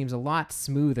to me seems a lot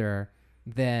smoother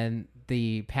than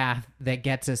the path that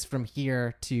gets us from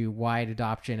here to wide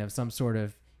adoption of some sort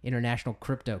of international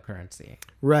cryptocurrency.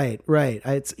 Right.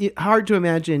 It's hard to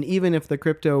imagine, even if the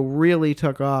crypto really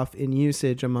took off in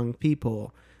usage among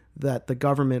people, that the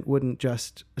government wouldn't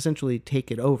just essentially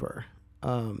take it over,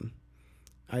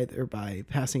 either by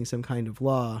passing some kind of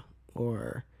law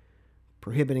or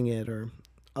prohibiting it or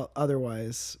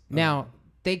otherwise. Now,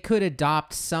 they could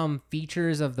adopt some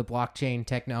features of the blockchain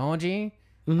technology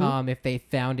if they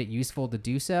found it useful to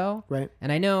do so. Right.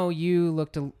 And I know you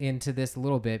looked into this a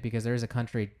little bit because there's a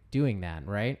country doing that,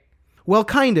 right? Well,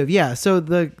 kind of, yeah. So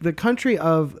the country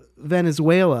of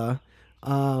Venezuela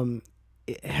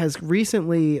has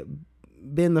recently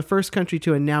been the first country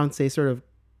to announce a sort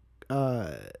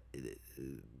of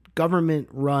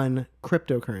government-run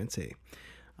cryptocurrency.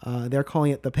 They're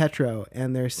calling it the Petro,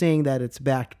 and they're saying that it's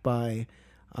backed by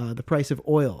the price of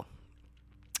oil.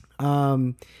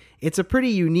 It's a pretty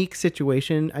unique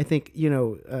situation. I think,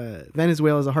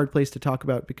 Venezuela is a hard place to talk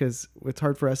about because it's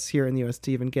hard for us here in the U.S.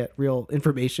 to even get real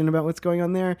information about what's going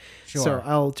on there. Sure. So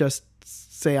I'll just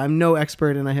say I'm no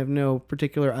expert and I have no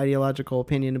particular ideological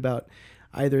opinion about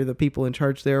either the people in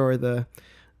charge there or the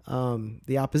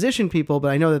opposition people, but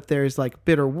I know that there's like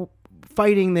bitter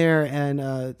fighting there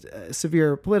and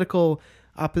severe political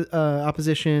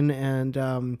opposition,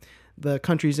 and the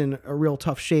country's in a real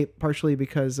tough shape, partially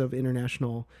because of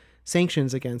international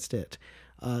sanctions against it.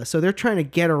 So they're trying to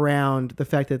get around the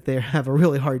fact that they have a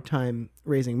really hard time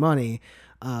raising money,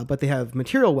 but they have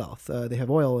material wealth. They have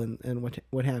oil and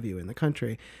what have you in the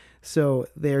country. So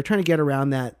they're trying to get around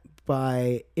that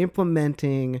by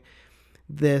implementing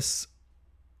this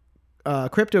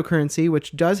cryptocurrency,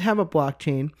 which does have a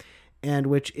blockchain and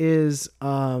which is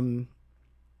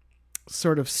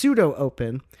sort of pseudo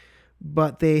open,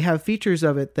 but they have features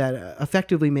of it that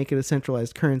effectively make it a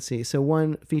centralized currency. So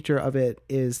one feature of it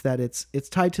is that it's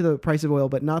tied to the price of oil,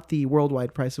 but not the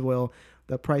worldwide price of oil,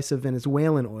 the price of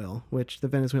Venezuelan oil, which the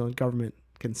Venezuelan government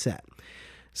can set.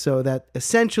 So that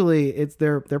essentially it's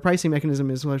their pricing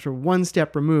mechanism is sort of one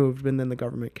step removed, and then the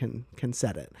government can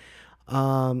set it.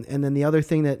 And then the other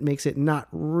thing that makes it not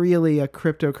really a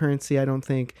cryptocurrency, I don't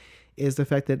think, is the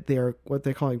fact that they're what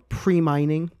they're calling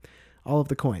pre-mining all of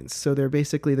the coins. So they're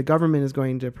basically, the government is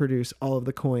going to produce all of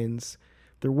the coins.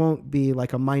 There won't be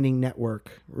like a mining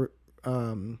network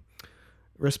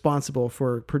responsible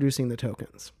for producing the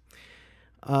tokens.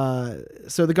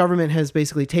 So the government has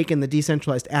basically taken the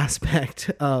decentralized aspect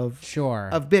of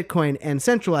Bitcoin and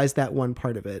centralized that one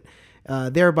part of it,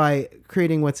 thereby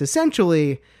creating what's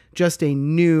essentially just a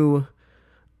new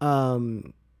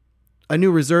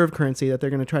reserve currency that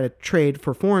they're going to try to trade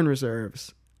for foreign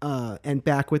reserves and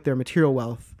back with their material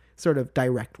wealth sort of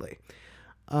directly.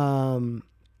 And,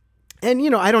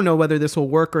 I don't know whether this will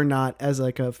work or not as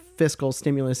like a fiscal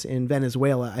stimulus in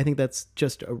Venezuela. I think that's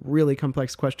just a really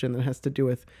complex question that has to do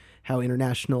with how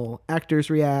international actors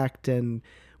react and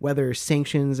whether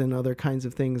sanctions and other kinds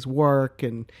of things work.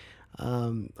 And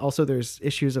also there's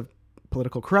issues of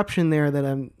political corruption there that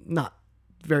I'm not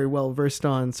very well versed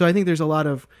on. So I think there's a lot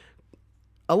of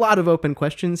open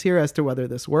questions here as to whether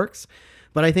this works.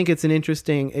 But I think it's an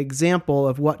interesting example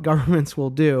of what governments will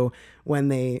do when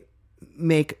they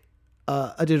make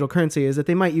a digital currency, is that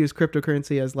they might use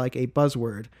cryptocurrency as like a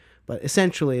buzzword, but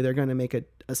essentially they're going to make a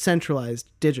centralized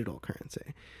digital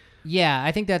currency. Yeah,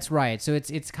 I think that's right. So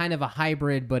it's kind of a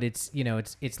hybrid, but it's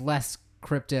less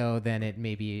crypto than it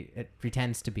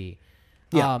pretends to be.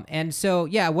 Yeah. And so,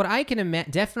 yeah, what I can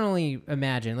definitely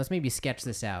imagine, let's maybe sketch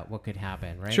this out, what could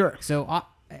happen, right? Sure. So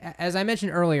as I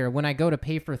mentioned earlier, when I go to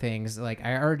pay for things, like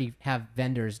I already have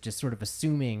vendors just sort of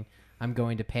assuming I'm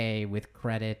going to pay with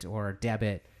credit or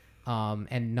debit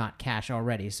and not cash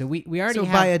already. So we already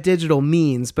have... by a digital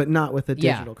means, but not with a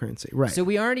digital currency. Right. So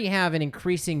we already have an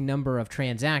increasing number of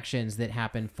transactions that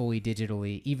happen fully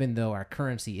digitally, even though our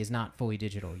currency is not fully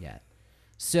digital yet.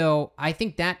 So I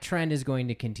think that trend is going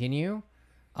to continue.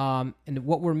 And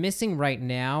what we're missing right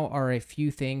now are a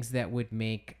few things that would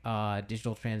make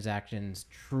digital transactions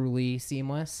truly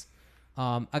seamless.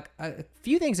 A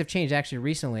few things have changed actually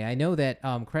recently. I know that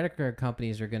credit card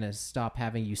companies are going to stop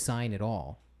having you sign at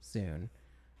all soon.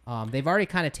 They've already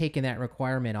kind of taken that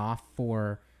requirement off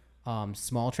for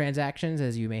small transactions,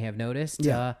 as you may have noticed.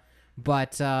 Yeah.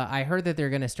 But I heard that they're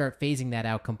going to start phasing that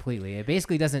out completely. It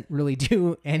basically doesn't really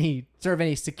serve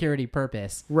any security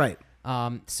purpose. Right.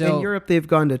 So in Europe, they've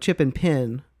gone to chip and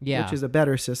pin, Yeah. which is a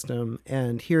better system.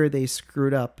 And here they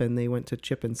screwed up and they went to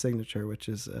chip and signature, which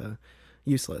is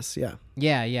useless. Yeah.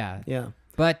 Yeah.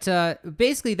 But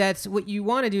basically, that's what you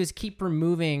want to do, is keep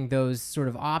removing those sort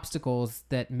of obstacles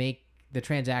that make the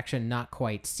transaction not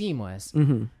quite seamless.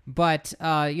 Mm-hmm. But,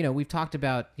 we've talked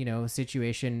about, a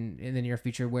situation in the near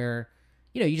future where,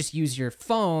 you just use your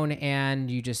phone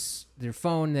and your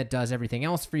phone that does everything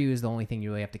else for you is the only thing you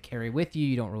really have to carry with you.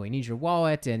 You don't really need your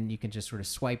wallet, and you can just sort of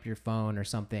swipe your phone or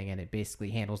something, and it basically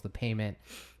handles the payment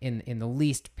in the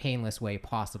least painless way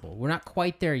possible. We're not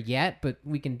quite there yet, but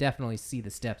we can definitely see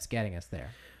the steps getting us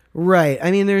there. Right.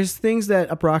 I mean, there's things that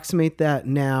approximate that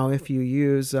now if you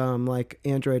use like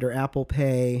Android or Apple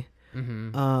Pay.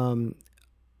 Mm-hmm.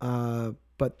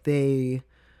 But they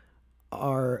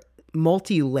are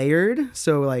multi-layered.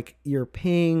 So like you're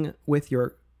paying with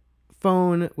your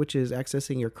phone, which is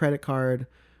accessing your credit card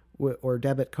or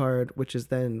debit card, which is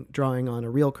then drawing on a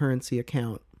real currency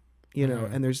account,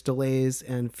 and there's delays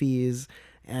and fees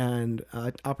and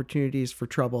opportunities for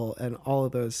trouble and all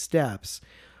of those steps.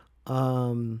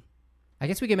 I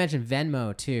guess we could mention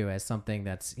Venmo too as something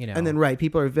that's, and then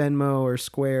people are Venmo or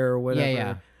Square or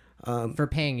whatever. Yeah. For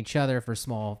paying each other for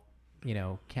small,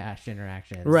 cash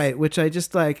interactions. Right. Which I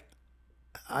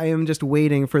am just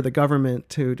waiting for the government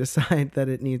to decide that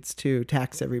it needs to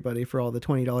tax everybody for all the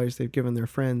 $20 they've given their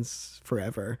friends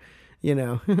forever,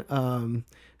 so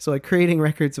like creating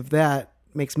records of that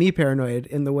makes me paranoid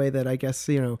in the way that I guess,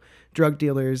 drug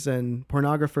dealers and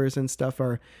pornographers and stuff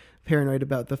are paranoid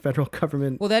about the federal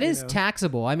government. Well, that is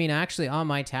taxable. I mean, actually on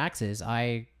my taxes,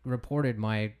 I reported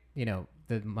my,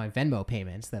 my Venmo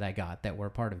payments that I got that were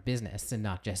part of business and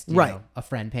not just a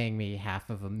friend paying me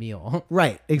half of a meal.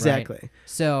 Right, exactly. Right?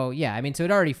 So, yeah, I mean, so it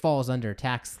already falls under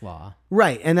tax law.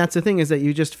 Right, and that's the thing, is that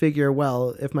you just figure,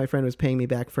 well, if my friend was paying me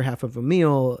back for half of a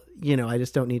meal, I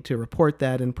just don't need to report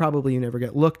that, and probably you never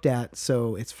get looked at,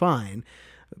 so it's fine.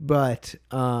 But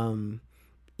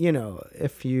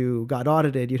if you got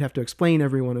audited, you'd have to explain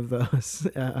every one of those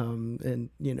and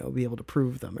be able to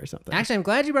prove them or something. Actually, I'm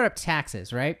glad you brought up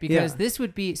taxes, right? Because this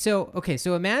would be so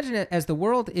imagine it as the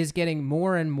world is getting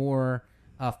more and more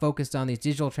focused on these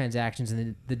digital transactions,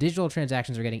 and the digital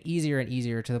transactions are getting easier and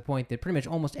easier to the point that pretty much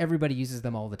almost everybody uses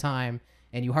them all the time,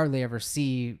 and you hardly ever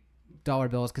see dollar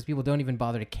bills because people don't even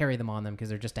bother to carry them on them because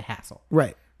they're just a hassle.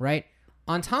 Right?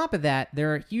 On top of that,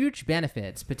 there are huge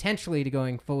benefits potentially to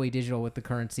going fully digital with the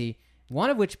currency,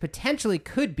 one of which potentially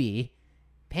could be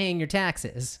paying your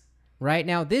taxes. Right?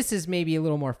 Now, this is maybe a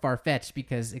little more far-fetched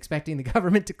because expecting the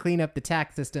government to clean up the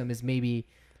tax system is maybe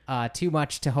too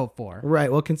much to hope for.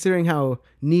 Right. Well, considering how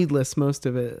needless most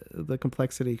of it, the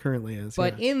complexity currently is.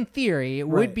 But in theory, it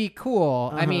would be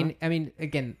cool. I mean,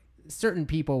 again, certain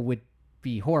people would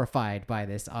be horrified by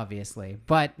this, obviously.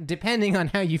 But depending on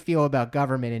how you feel about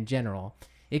government in general,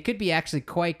 it could be actually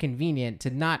quite convenient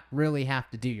to not really have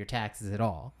to do your taxes at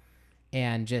all.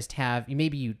 And just have,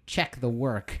 maybe you check the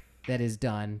work that is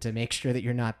done to make sure that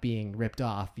you're not being ripped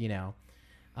off,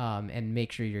 and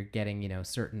make sure you're getting,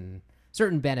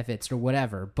 certain benefits or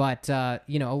whatever. But, a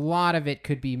lot of it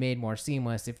could be made more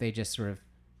seamless if they just sort of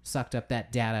sucked up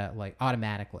that data like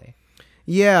automatically.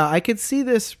 Yeah, I could see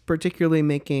this particularly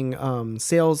making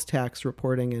sales tax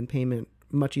reporting and payment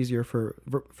much easier for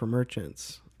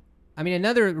merchants. I mean,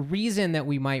 another reason that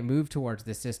we might move towards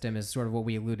this system is sort of what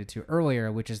we alluded to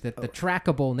earlier, which is that the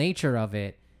trackable nature of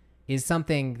it is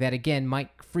something that, again, might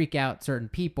freak out certain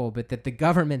people, but that the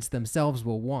governments themselves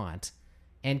will want.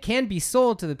 And can be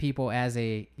sold to the people as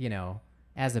a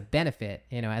benefit,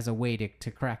 as a way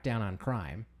to crack down on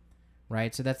crime,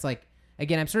 right? So that's like,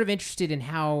 again, I'm sort of interested in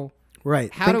how...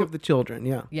 Right, think of the children,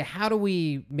 yeah. Yeah, how do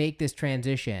we make this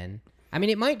transition? I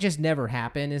mean, it might just never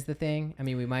happen is the thing. I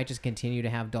mean, we might just continue to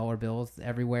have dollar bills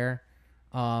everywhere.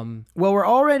 Well, we're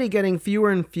already getting fewer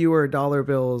and fewer dollar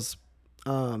bills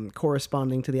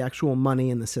corresponding to the actual money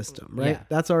in the system, right? Yeah.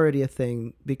 That's already a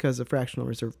thing because of fractional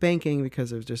reserve banking, because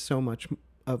there's just so much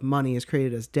of money is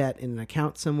created as debt in an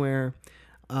account somewhere.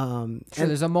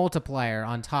 There's a multiplier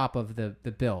on top of the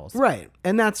bills. Right.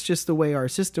 And that's just the way our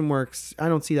system works. I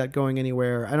don't see that going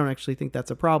anywhere. I don't actually think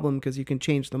that's a problem because you can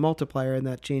change the multiplier and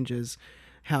that changes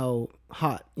how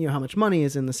much money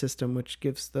is in the system, which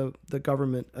gives the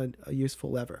government a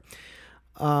useful lever.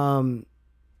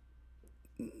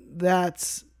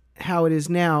 That's how it is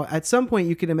now. At some point,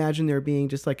 you could imagine there being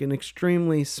just like an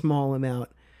extremely small amount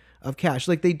of cash.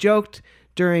 Like they joked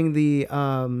during the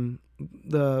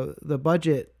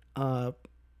budget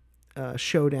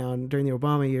showdown during the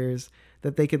Obama years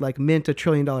that they could like mint $1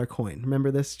 trillion coin. Remember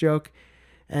this joke?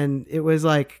 And it was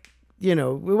like, it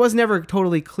was never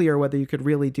totally clear whether you could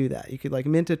really do that. You could like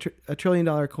mint $1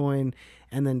 trillion coin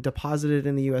and then deposit it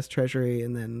in the U.S. Treasury,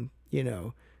 and then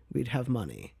we'd have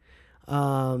money.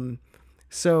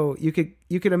 So you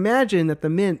could imagine that the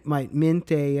mint might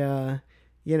mint a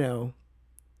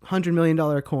 $100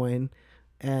 million coin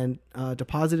and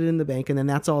deposit it in the bank, and then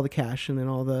that's all the cash, and then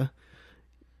all the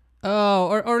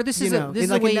this is this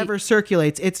is a way it never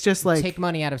circulates. It's just like take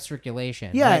money out of circulation.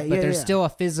 Yeah, right? But there's still a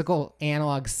physical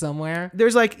analog somewhere.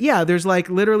 There's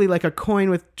literally like a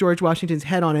coin with George Washington's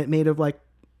head on it, made of like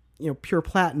pure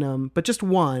platinum, but just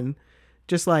one,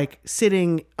 just like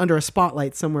sitting under a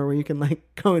spotlight somewhere where you can like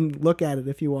go and look at it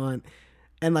if you want.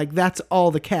 And like that's all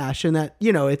the cash, and that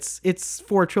it's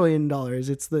 $4 trillion.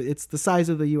 It's the size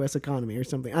of the U.S. economy or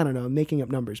something. I don't know. I'm making up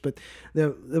numbers, but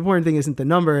the important thing isn't the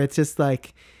number. It's just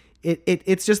like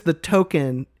it's just the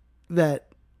token that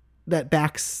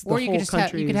backs the whole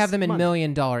country's you could have them in $1 money.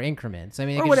 million increments. I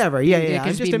mean, or whatever. Yeah. I'm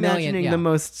I'm just imagining the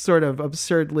most sort of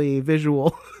absurdly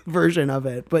visual version of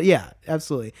it. But yeah,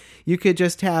 absolutely. You could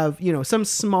just have some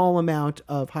small amount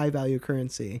of high value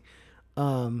currency.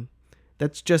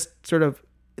 That's just sort of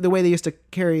the way they used to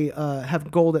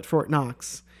have gold at Fort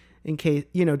Knox, in case,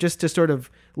 just to sort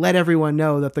of let everyone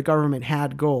know that the government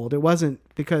had gold. It wasn't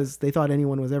because they thought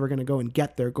anyone was ever going to go and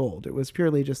get their gold. It was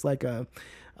purely just like a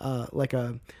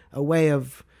way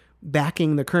of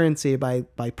backing the currency by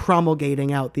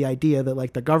promulgating out the idea that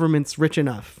like the government's rich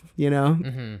enough,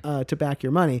 to back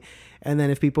your money. And then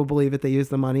if people believe it, they use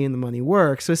the money and the money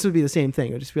works. So this would be the same thing.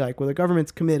 It would just be like, well, the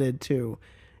government's committed to,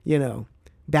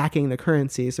 backing the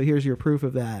currency, so here's your proof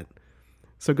of that,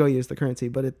 so go use the currency.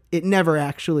 But it never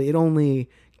actually, it only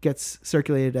gets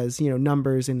circulated as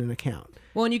numbers in an account.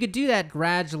 Well, and you could do that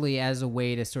gradually as a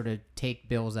way to sort of take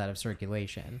bills out of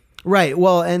circulation. Right.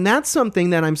 Well, and that's something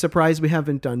that I'm surprised we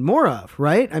haven't done more of,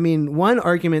 right? I mean, one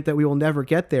argument that we will never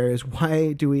get there is,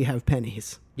 why do we have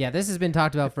pennies? Yeah, this has been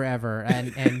talked about forever,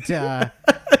 and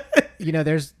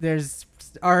there's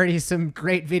there's already some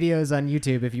great videos on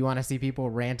YouTube if you want to see people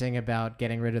ranting about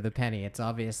getting rid of the penny. It's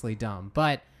obviously dumb,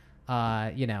 but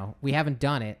we haven't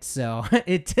done it, so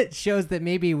it shows that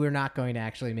maybe we're not going to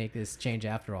actually make this change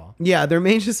after all. Yeah, there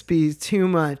may just be too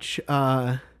much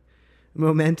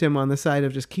momentum on the side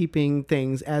of just keeping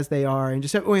things as they are and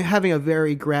just having a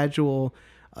very gradual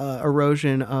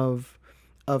erosion of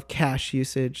cash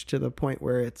usage to the point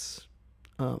where it's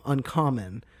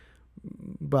uncommon,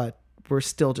 but we're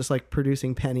still just like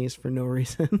producing pennies for no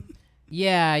reason.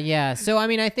 Yeah. So I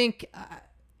mean, I think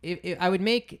I would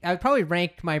probably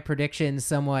rank my predictions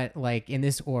somewhat like in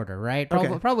this order, right?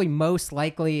 Probably most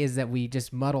likely is that we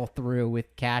just muddle through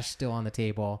with cash still on the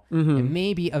table, and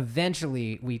maybe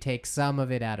eventually we take some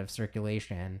of it out of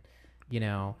circulation,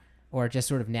 or just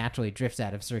sort of naturally drifts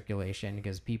out of circulation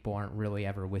because people aren't really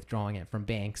ever withdrawing it from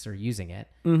banks or using it.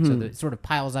 So it sort of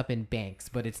piles up in banks,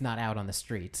 but it's not out on the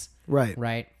streets.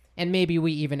 Right. And maybe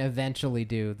we even eventually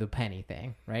do the penny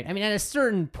thing, right? I mean, at a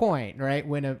certain point, right,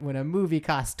 when a movie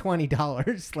costs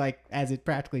 $20, like as it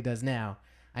practically does now,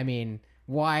 I mean,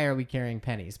 why are we carrying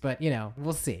pennies? But,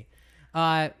 we'll see.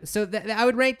 So I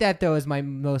would rank that, though, as my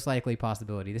most likely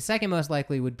possibility. The second most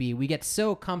likely would be we get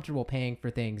so comfortable paying for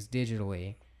things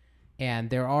digitally, and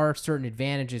there are certain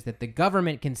advantages that the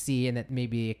government can see and that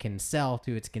maybe it can sell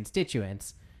to its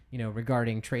constituents,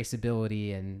 regarding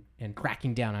traceability and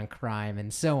cracking down on crime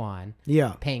and so on.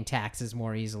 Yeah. Paying taxes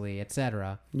more easily,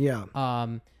 etc. Yeah.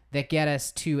 That get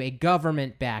us to a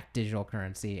government-backed digital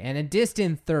currency. And a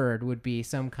distant third would be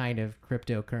some kind of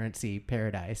cryptocurrency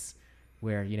paradise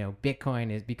where,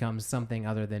 Bitcoin becomes something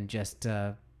other than just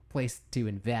a place to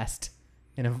invest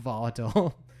in a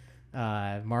volatile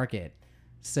market.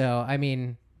 So, I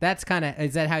mean,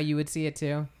 is that how you would see it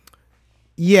too?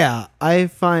 Yeah, I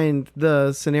find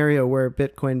the scenario where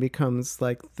Bitcoin becomes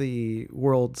like the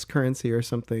world's currency or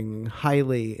something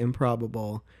highly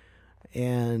improbable.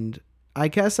 And I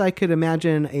guess I could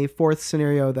imagine a fourth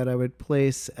scenario that I would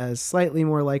place as slightly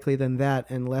more likely than that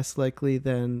and less likely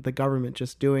than the government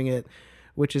just doing it,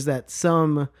 which is that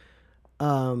some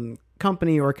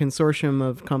company or consortium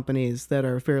of companies that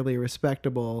are fairly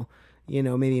respectable,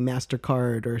 maybe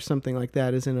MasterCard or something like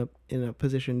that is in a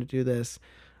position to do this,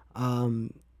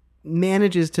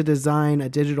 manages to design a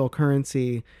digital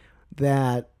currency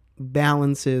that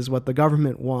balances what the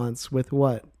government wants with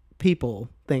what people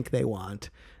think they want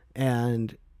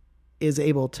and is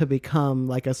able to become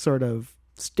like a sort of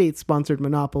state-sponsored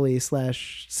monopoly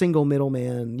 / single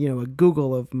middleman, a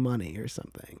Google of money or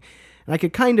something. And I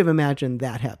could kind of imagine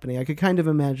that happening. I could kind of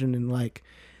imagine in like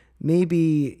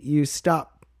maybe you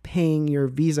stop paying your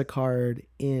Visa card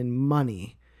in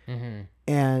money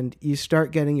and you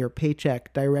start getting your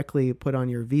paycheck directly put on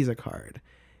your Visa card.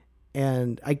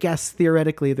 And I guess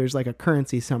theoretically there's like a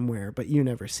currency somewhere, but you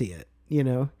never see it,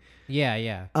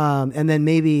 Yeah. And then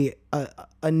maybe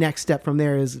a next step from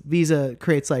there is Visa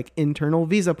creates like internal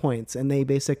Visa points, and they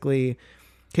basically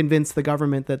convince the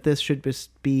government that this should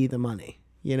just be the money,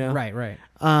 Right.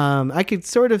 I could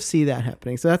sort of see that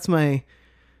happening. So that's my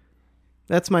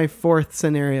fourth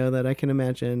scenario that I can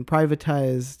imagine: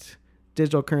 privatized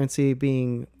digital currency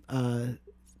being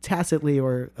tacitly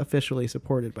or officially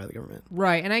supported by the government.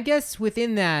 Right. And I guess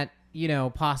within that,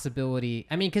 possibility,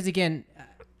 I mean, because again,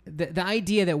 the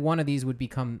idea that one of these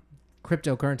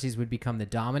cryptocurrencies would become the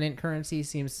dominant currency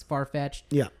seems far-fetched.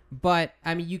 Yeah. But,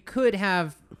 I mean, you could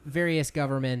have various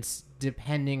governments,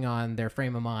 depending on their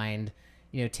frame of mind,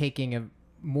 taking a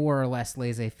more or less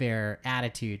laissez-faire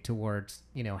attitude towards,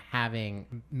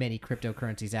 having many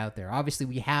cryptocurrencies out there. Obviously,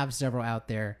 we have several out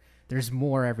there. There's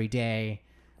more every day.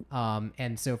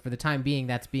 And so for the time being,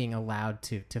 that's being allowed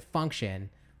to function.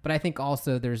 But I think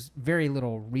also there's very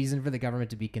little reason for the government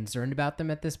to be concerned about them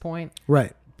at this point.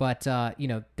 Right. But,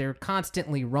 they're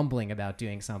constantly rumbling about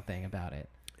doing something about it.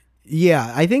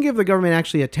 Yeah, I think if the government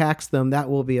actually attacks them, that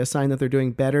will be a sign that they're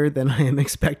doing better than I am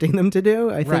expecting them to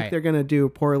do. I think they're going to do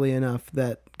poorly enough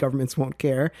that governments won't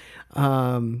care.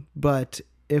 But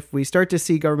if we start to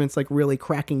see governments like really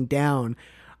cracking down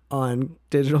on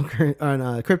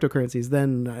cryptocurrencies,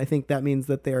 then I think that means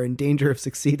that they are in danger of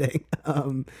succeeding.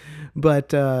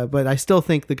 But I still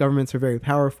think the governments are very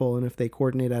powerful, and if they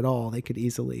coordinate at all, they could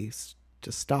easily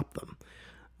just stop them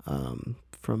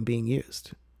from being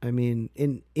used. I mean,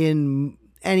 in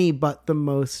any but the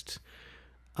most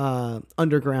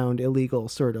underground illegal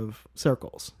sort of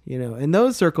circles, in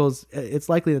those circles, it's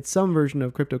likely that some version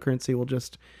of cryptocurrency will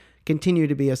just continue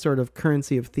to be a sort of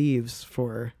currency of thieves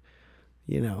for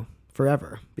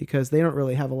forever, because they don't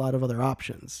really have a lot of other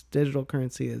options. Digital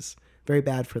currency is very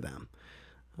bad for them.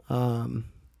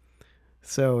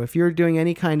 So if you're doing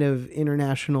any kind of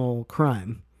international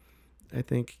crime, I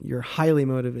think you're highly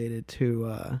motivated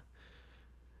to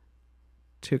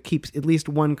keep at least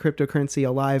one cryptocurrency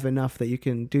alive enough that you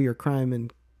can do your crime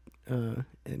and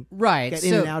right. get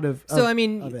in and out of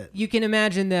it. You can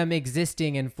imagine them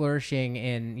existing and flourishing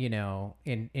in,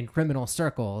 in criminal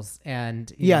circles,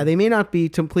 and they may not be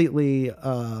completely,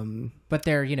 but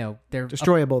they're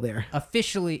destroyable there.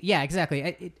 Officially, yeah,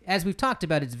 exactly. As we've talked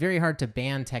about, it's very hard to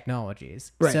ban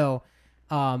technologies. Right. So,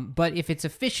 but if it's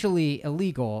officially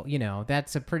illegal,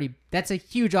 that's a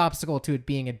huge obstacle to it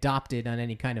being adopted on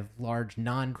any kind of large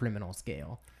non-criminal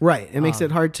scale. Right. It makes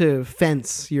it hard to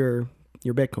fence your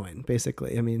Bitcoin,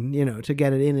 basically. I mean, to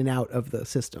get it in and out of the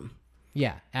system.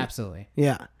 Yeah, absolutely.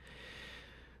 Yeah.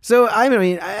 So, I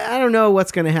mean, I don't know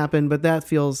what's going to happen, but that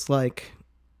feels like,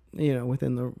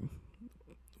 within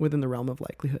the realm of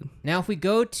likelihood. Now, if we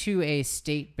go to a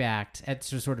state-backed,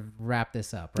 to sort of wrap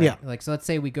this up, right? Yeah. So let's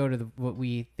say we go to what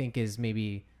we think is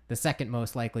maybe the second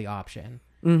most likely option,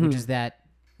 Mm-hmm. which is that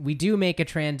we do make a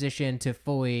transition to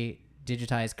fully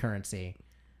digitized currency.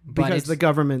 Because the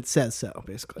government says so,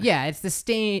 basically. Yeah, it's the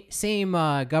same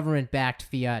government-backed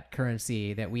fiat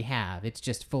currency that we have. It's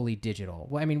just fully digital.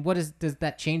 Well, I mean, does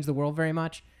that change the world very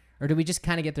much? Or do we just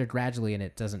kind of get there gradually and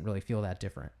it doesn't really feel that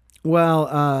different?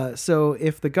 Well, so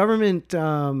if the government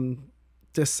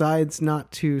decides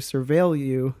not to surveil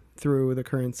you through the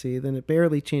currency, then it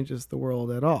barely changes the world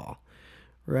at all,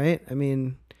 right? I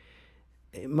mean,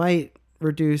 it might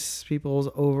reduce people's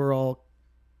overall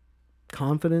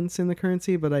confidence in the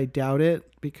currency, but I doubt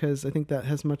it, because I think that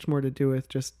has much more to do with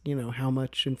just, how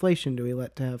much inflation do we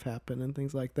let to have happen and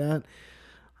things like that.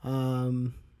 I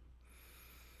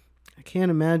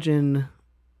can't imagine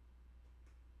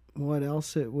what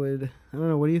else it would. I don't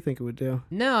know. What do you think it would do?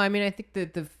 No, I mean, I think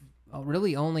that the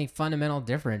really only fundamental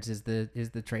difference is the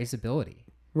traceability.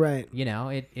 Right.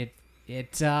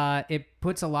 It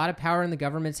puts a lot of power in the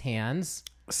government's hands,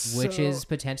 which is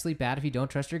potentially bad if you don't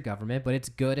trust your government, but it's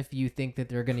good if you think that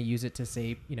they're going to use it to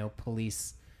say,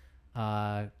 police,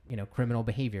 criminal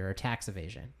behavior or tax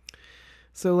evasion.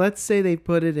 So let's say they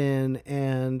put it in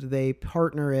and they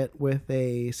partner it with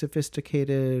a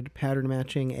sophisticated pattern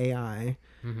matching AI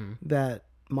that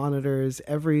monitors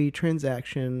every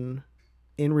transaction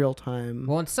in real time.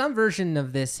 Well, and some version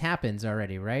of this happens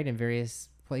already, right? In various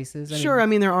places. I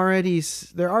mean, they're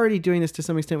already doing this to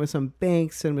some extent with some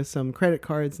banks and with some credit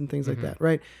cards and things like that,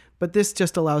 right? But this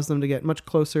just allows them to get much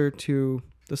closer to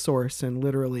the source, and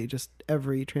literally just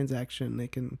every transaction they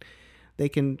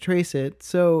can trace it.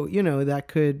 So, that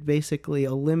could basically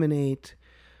eliminate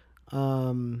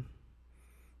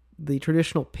the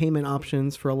traditional payment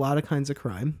options for a lot of kinds of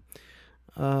crime.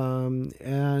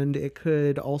 And it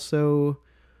could also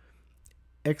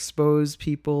expose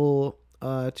people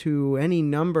to any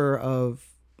number of,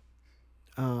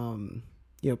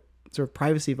 sort of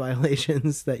privacy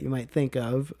violations that you might think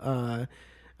of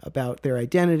about their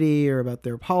identity or about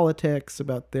their politics,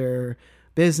 about their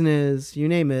business, you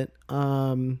name it.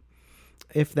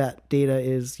 If that data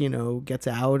is, gets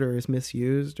out or is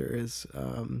misused or is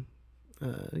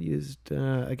used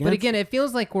against. But again, it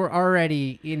feels like we're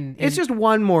already in it's just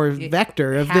one more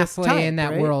vector of this type, halfway in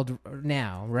that right? world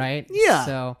now, right? Yeah.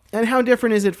 So, and how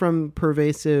different is it from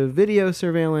pervasive video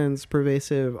surveillance,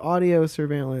 pervasive audio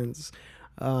surveillance,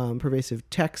 pervasive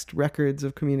text records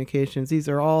of communications? These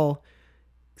are all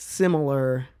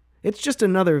similar. It's just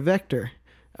another vector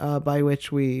by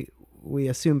which we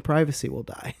assume privacy will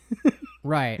die.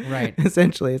 Right.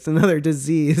 Essentially, it's another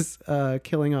disease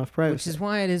killing off privacy. Which is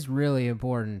why it is really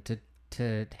important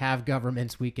to have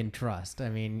governments we can trust. I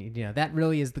mean, that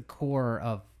really is the core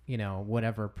of,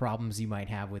 whatever problems you might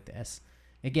have with this.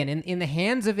 Again, in the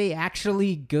hands of a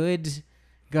actually good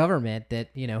government that,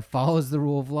 follows the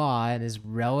rule of law and is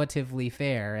relatively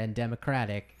fair and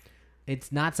democratic,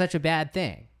 it's not such a bad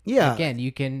thing. Yeah. Again,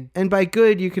 you can... And by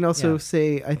good, you can also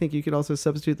say, I think you could also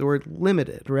substitute the word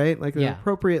limited, right? Like an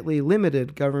appropriately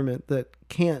limited government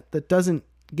that doesn't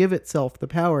give itself the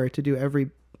power to do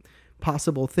every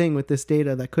possible thing with this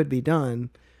data that could be done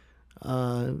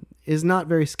is not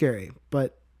very scary.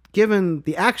 But given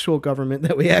the actual government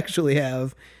that we actually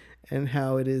have and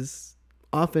how it is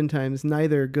oftentimes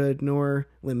neither good nor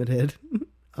limited,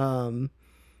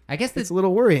 I guess it's a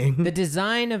little worrying. The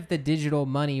design of the digital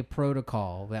money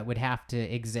protocol that would have to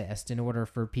exist in order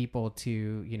for people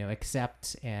to,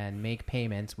 accept and make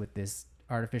payments with this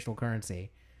artificial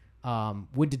currency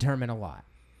would determine a lot.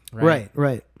 Right.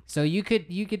 So you could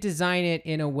design it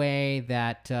in a way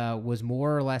that was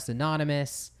more or less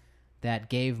anonymous, that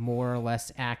gave more or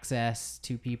less access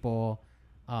to people.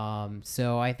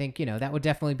 So I think, that would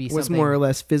definitely be something. Was more or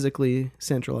less physically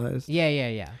centralized.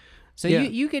 Yeah. So Yeah.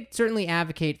 you could certainly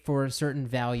advocate for certain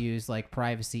values like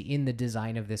privacy in the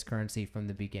design of this currency from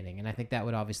the beginning. And I think that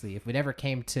would obviously, if it ever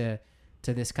came to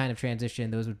this kind of transition,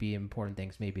 those would be important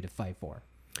things maybe to fight for.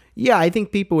 Yeah, I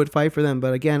think people would fight for them,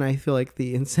 but again, I feel like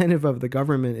the incentive of the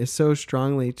government is so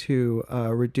strongly to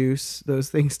reduce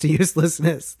those things to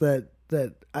uselessness that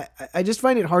I just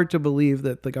find it hard to believe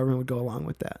that the government would go along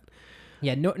with that.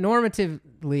 Yeah,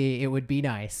 normatively, it would be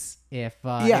nice if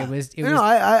Yeah, it was I'd if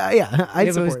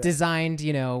it support was it. designed,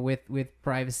 with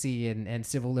privacy and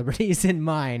civil liberties in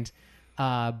mind.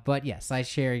 But yes, I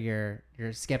share your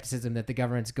skepticism that the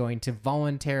government's going to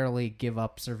voluntarily give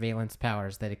up surveillance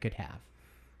powers that it could have.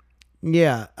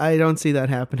 Yeah, I don't see that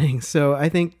happening. So I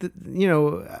think that,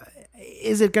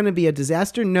 is it going to be a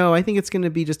disaster? No, I think it's going to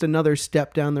be just another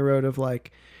step down the road of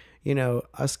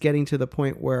us getting to the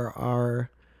point where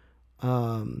our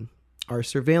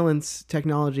surveillance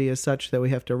technology is such that we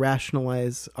have to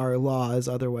rationalize our laws.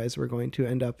 Otherwise, we're going to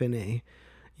end up in a,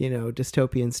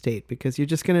 dystopian state, because you're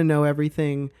just going to know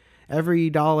everything. Every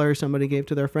dollar somebody gave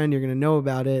to their friend, you're going to know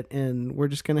about it. And we're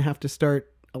just going to have to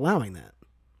start allowing that.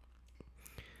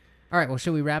 All right, well,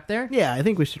 should we wrap there? Yeah, I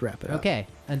think we should wrap it up. Okay,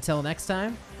 until next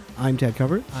time, I'm Ted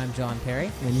Covert, I'm John Perry.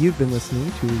 and you've been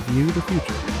listening to Review the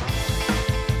Future.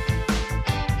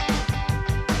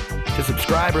 To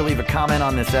subscribe or leave a comment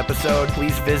on this episode,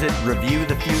 please visit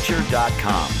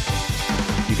reviewthefuture.com.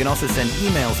 You can also send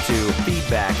emails to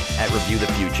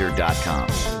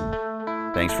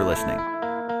feedback@reviewthefuture.com. Thanks for listening.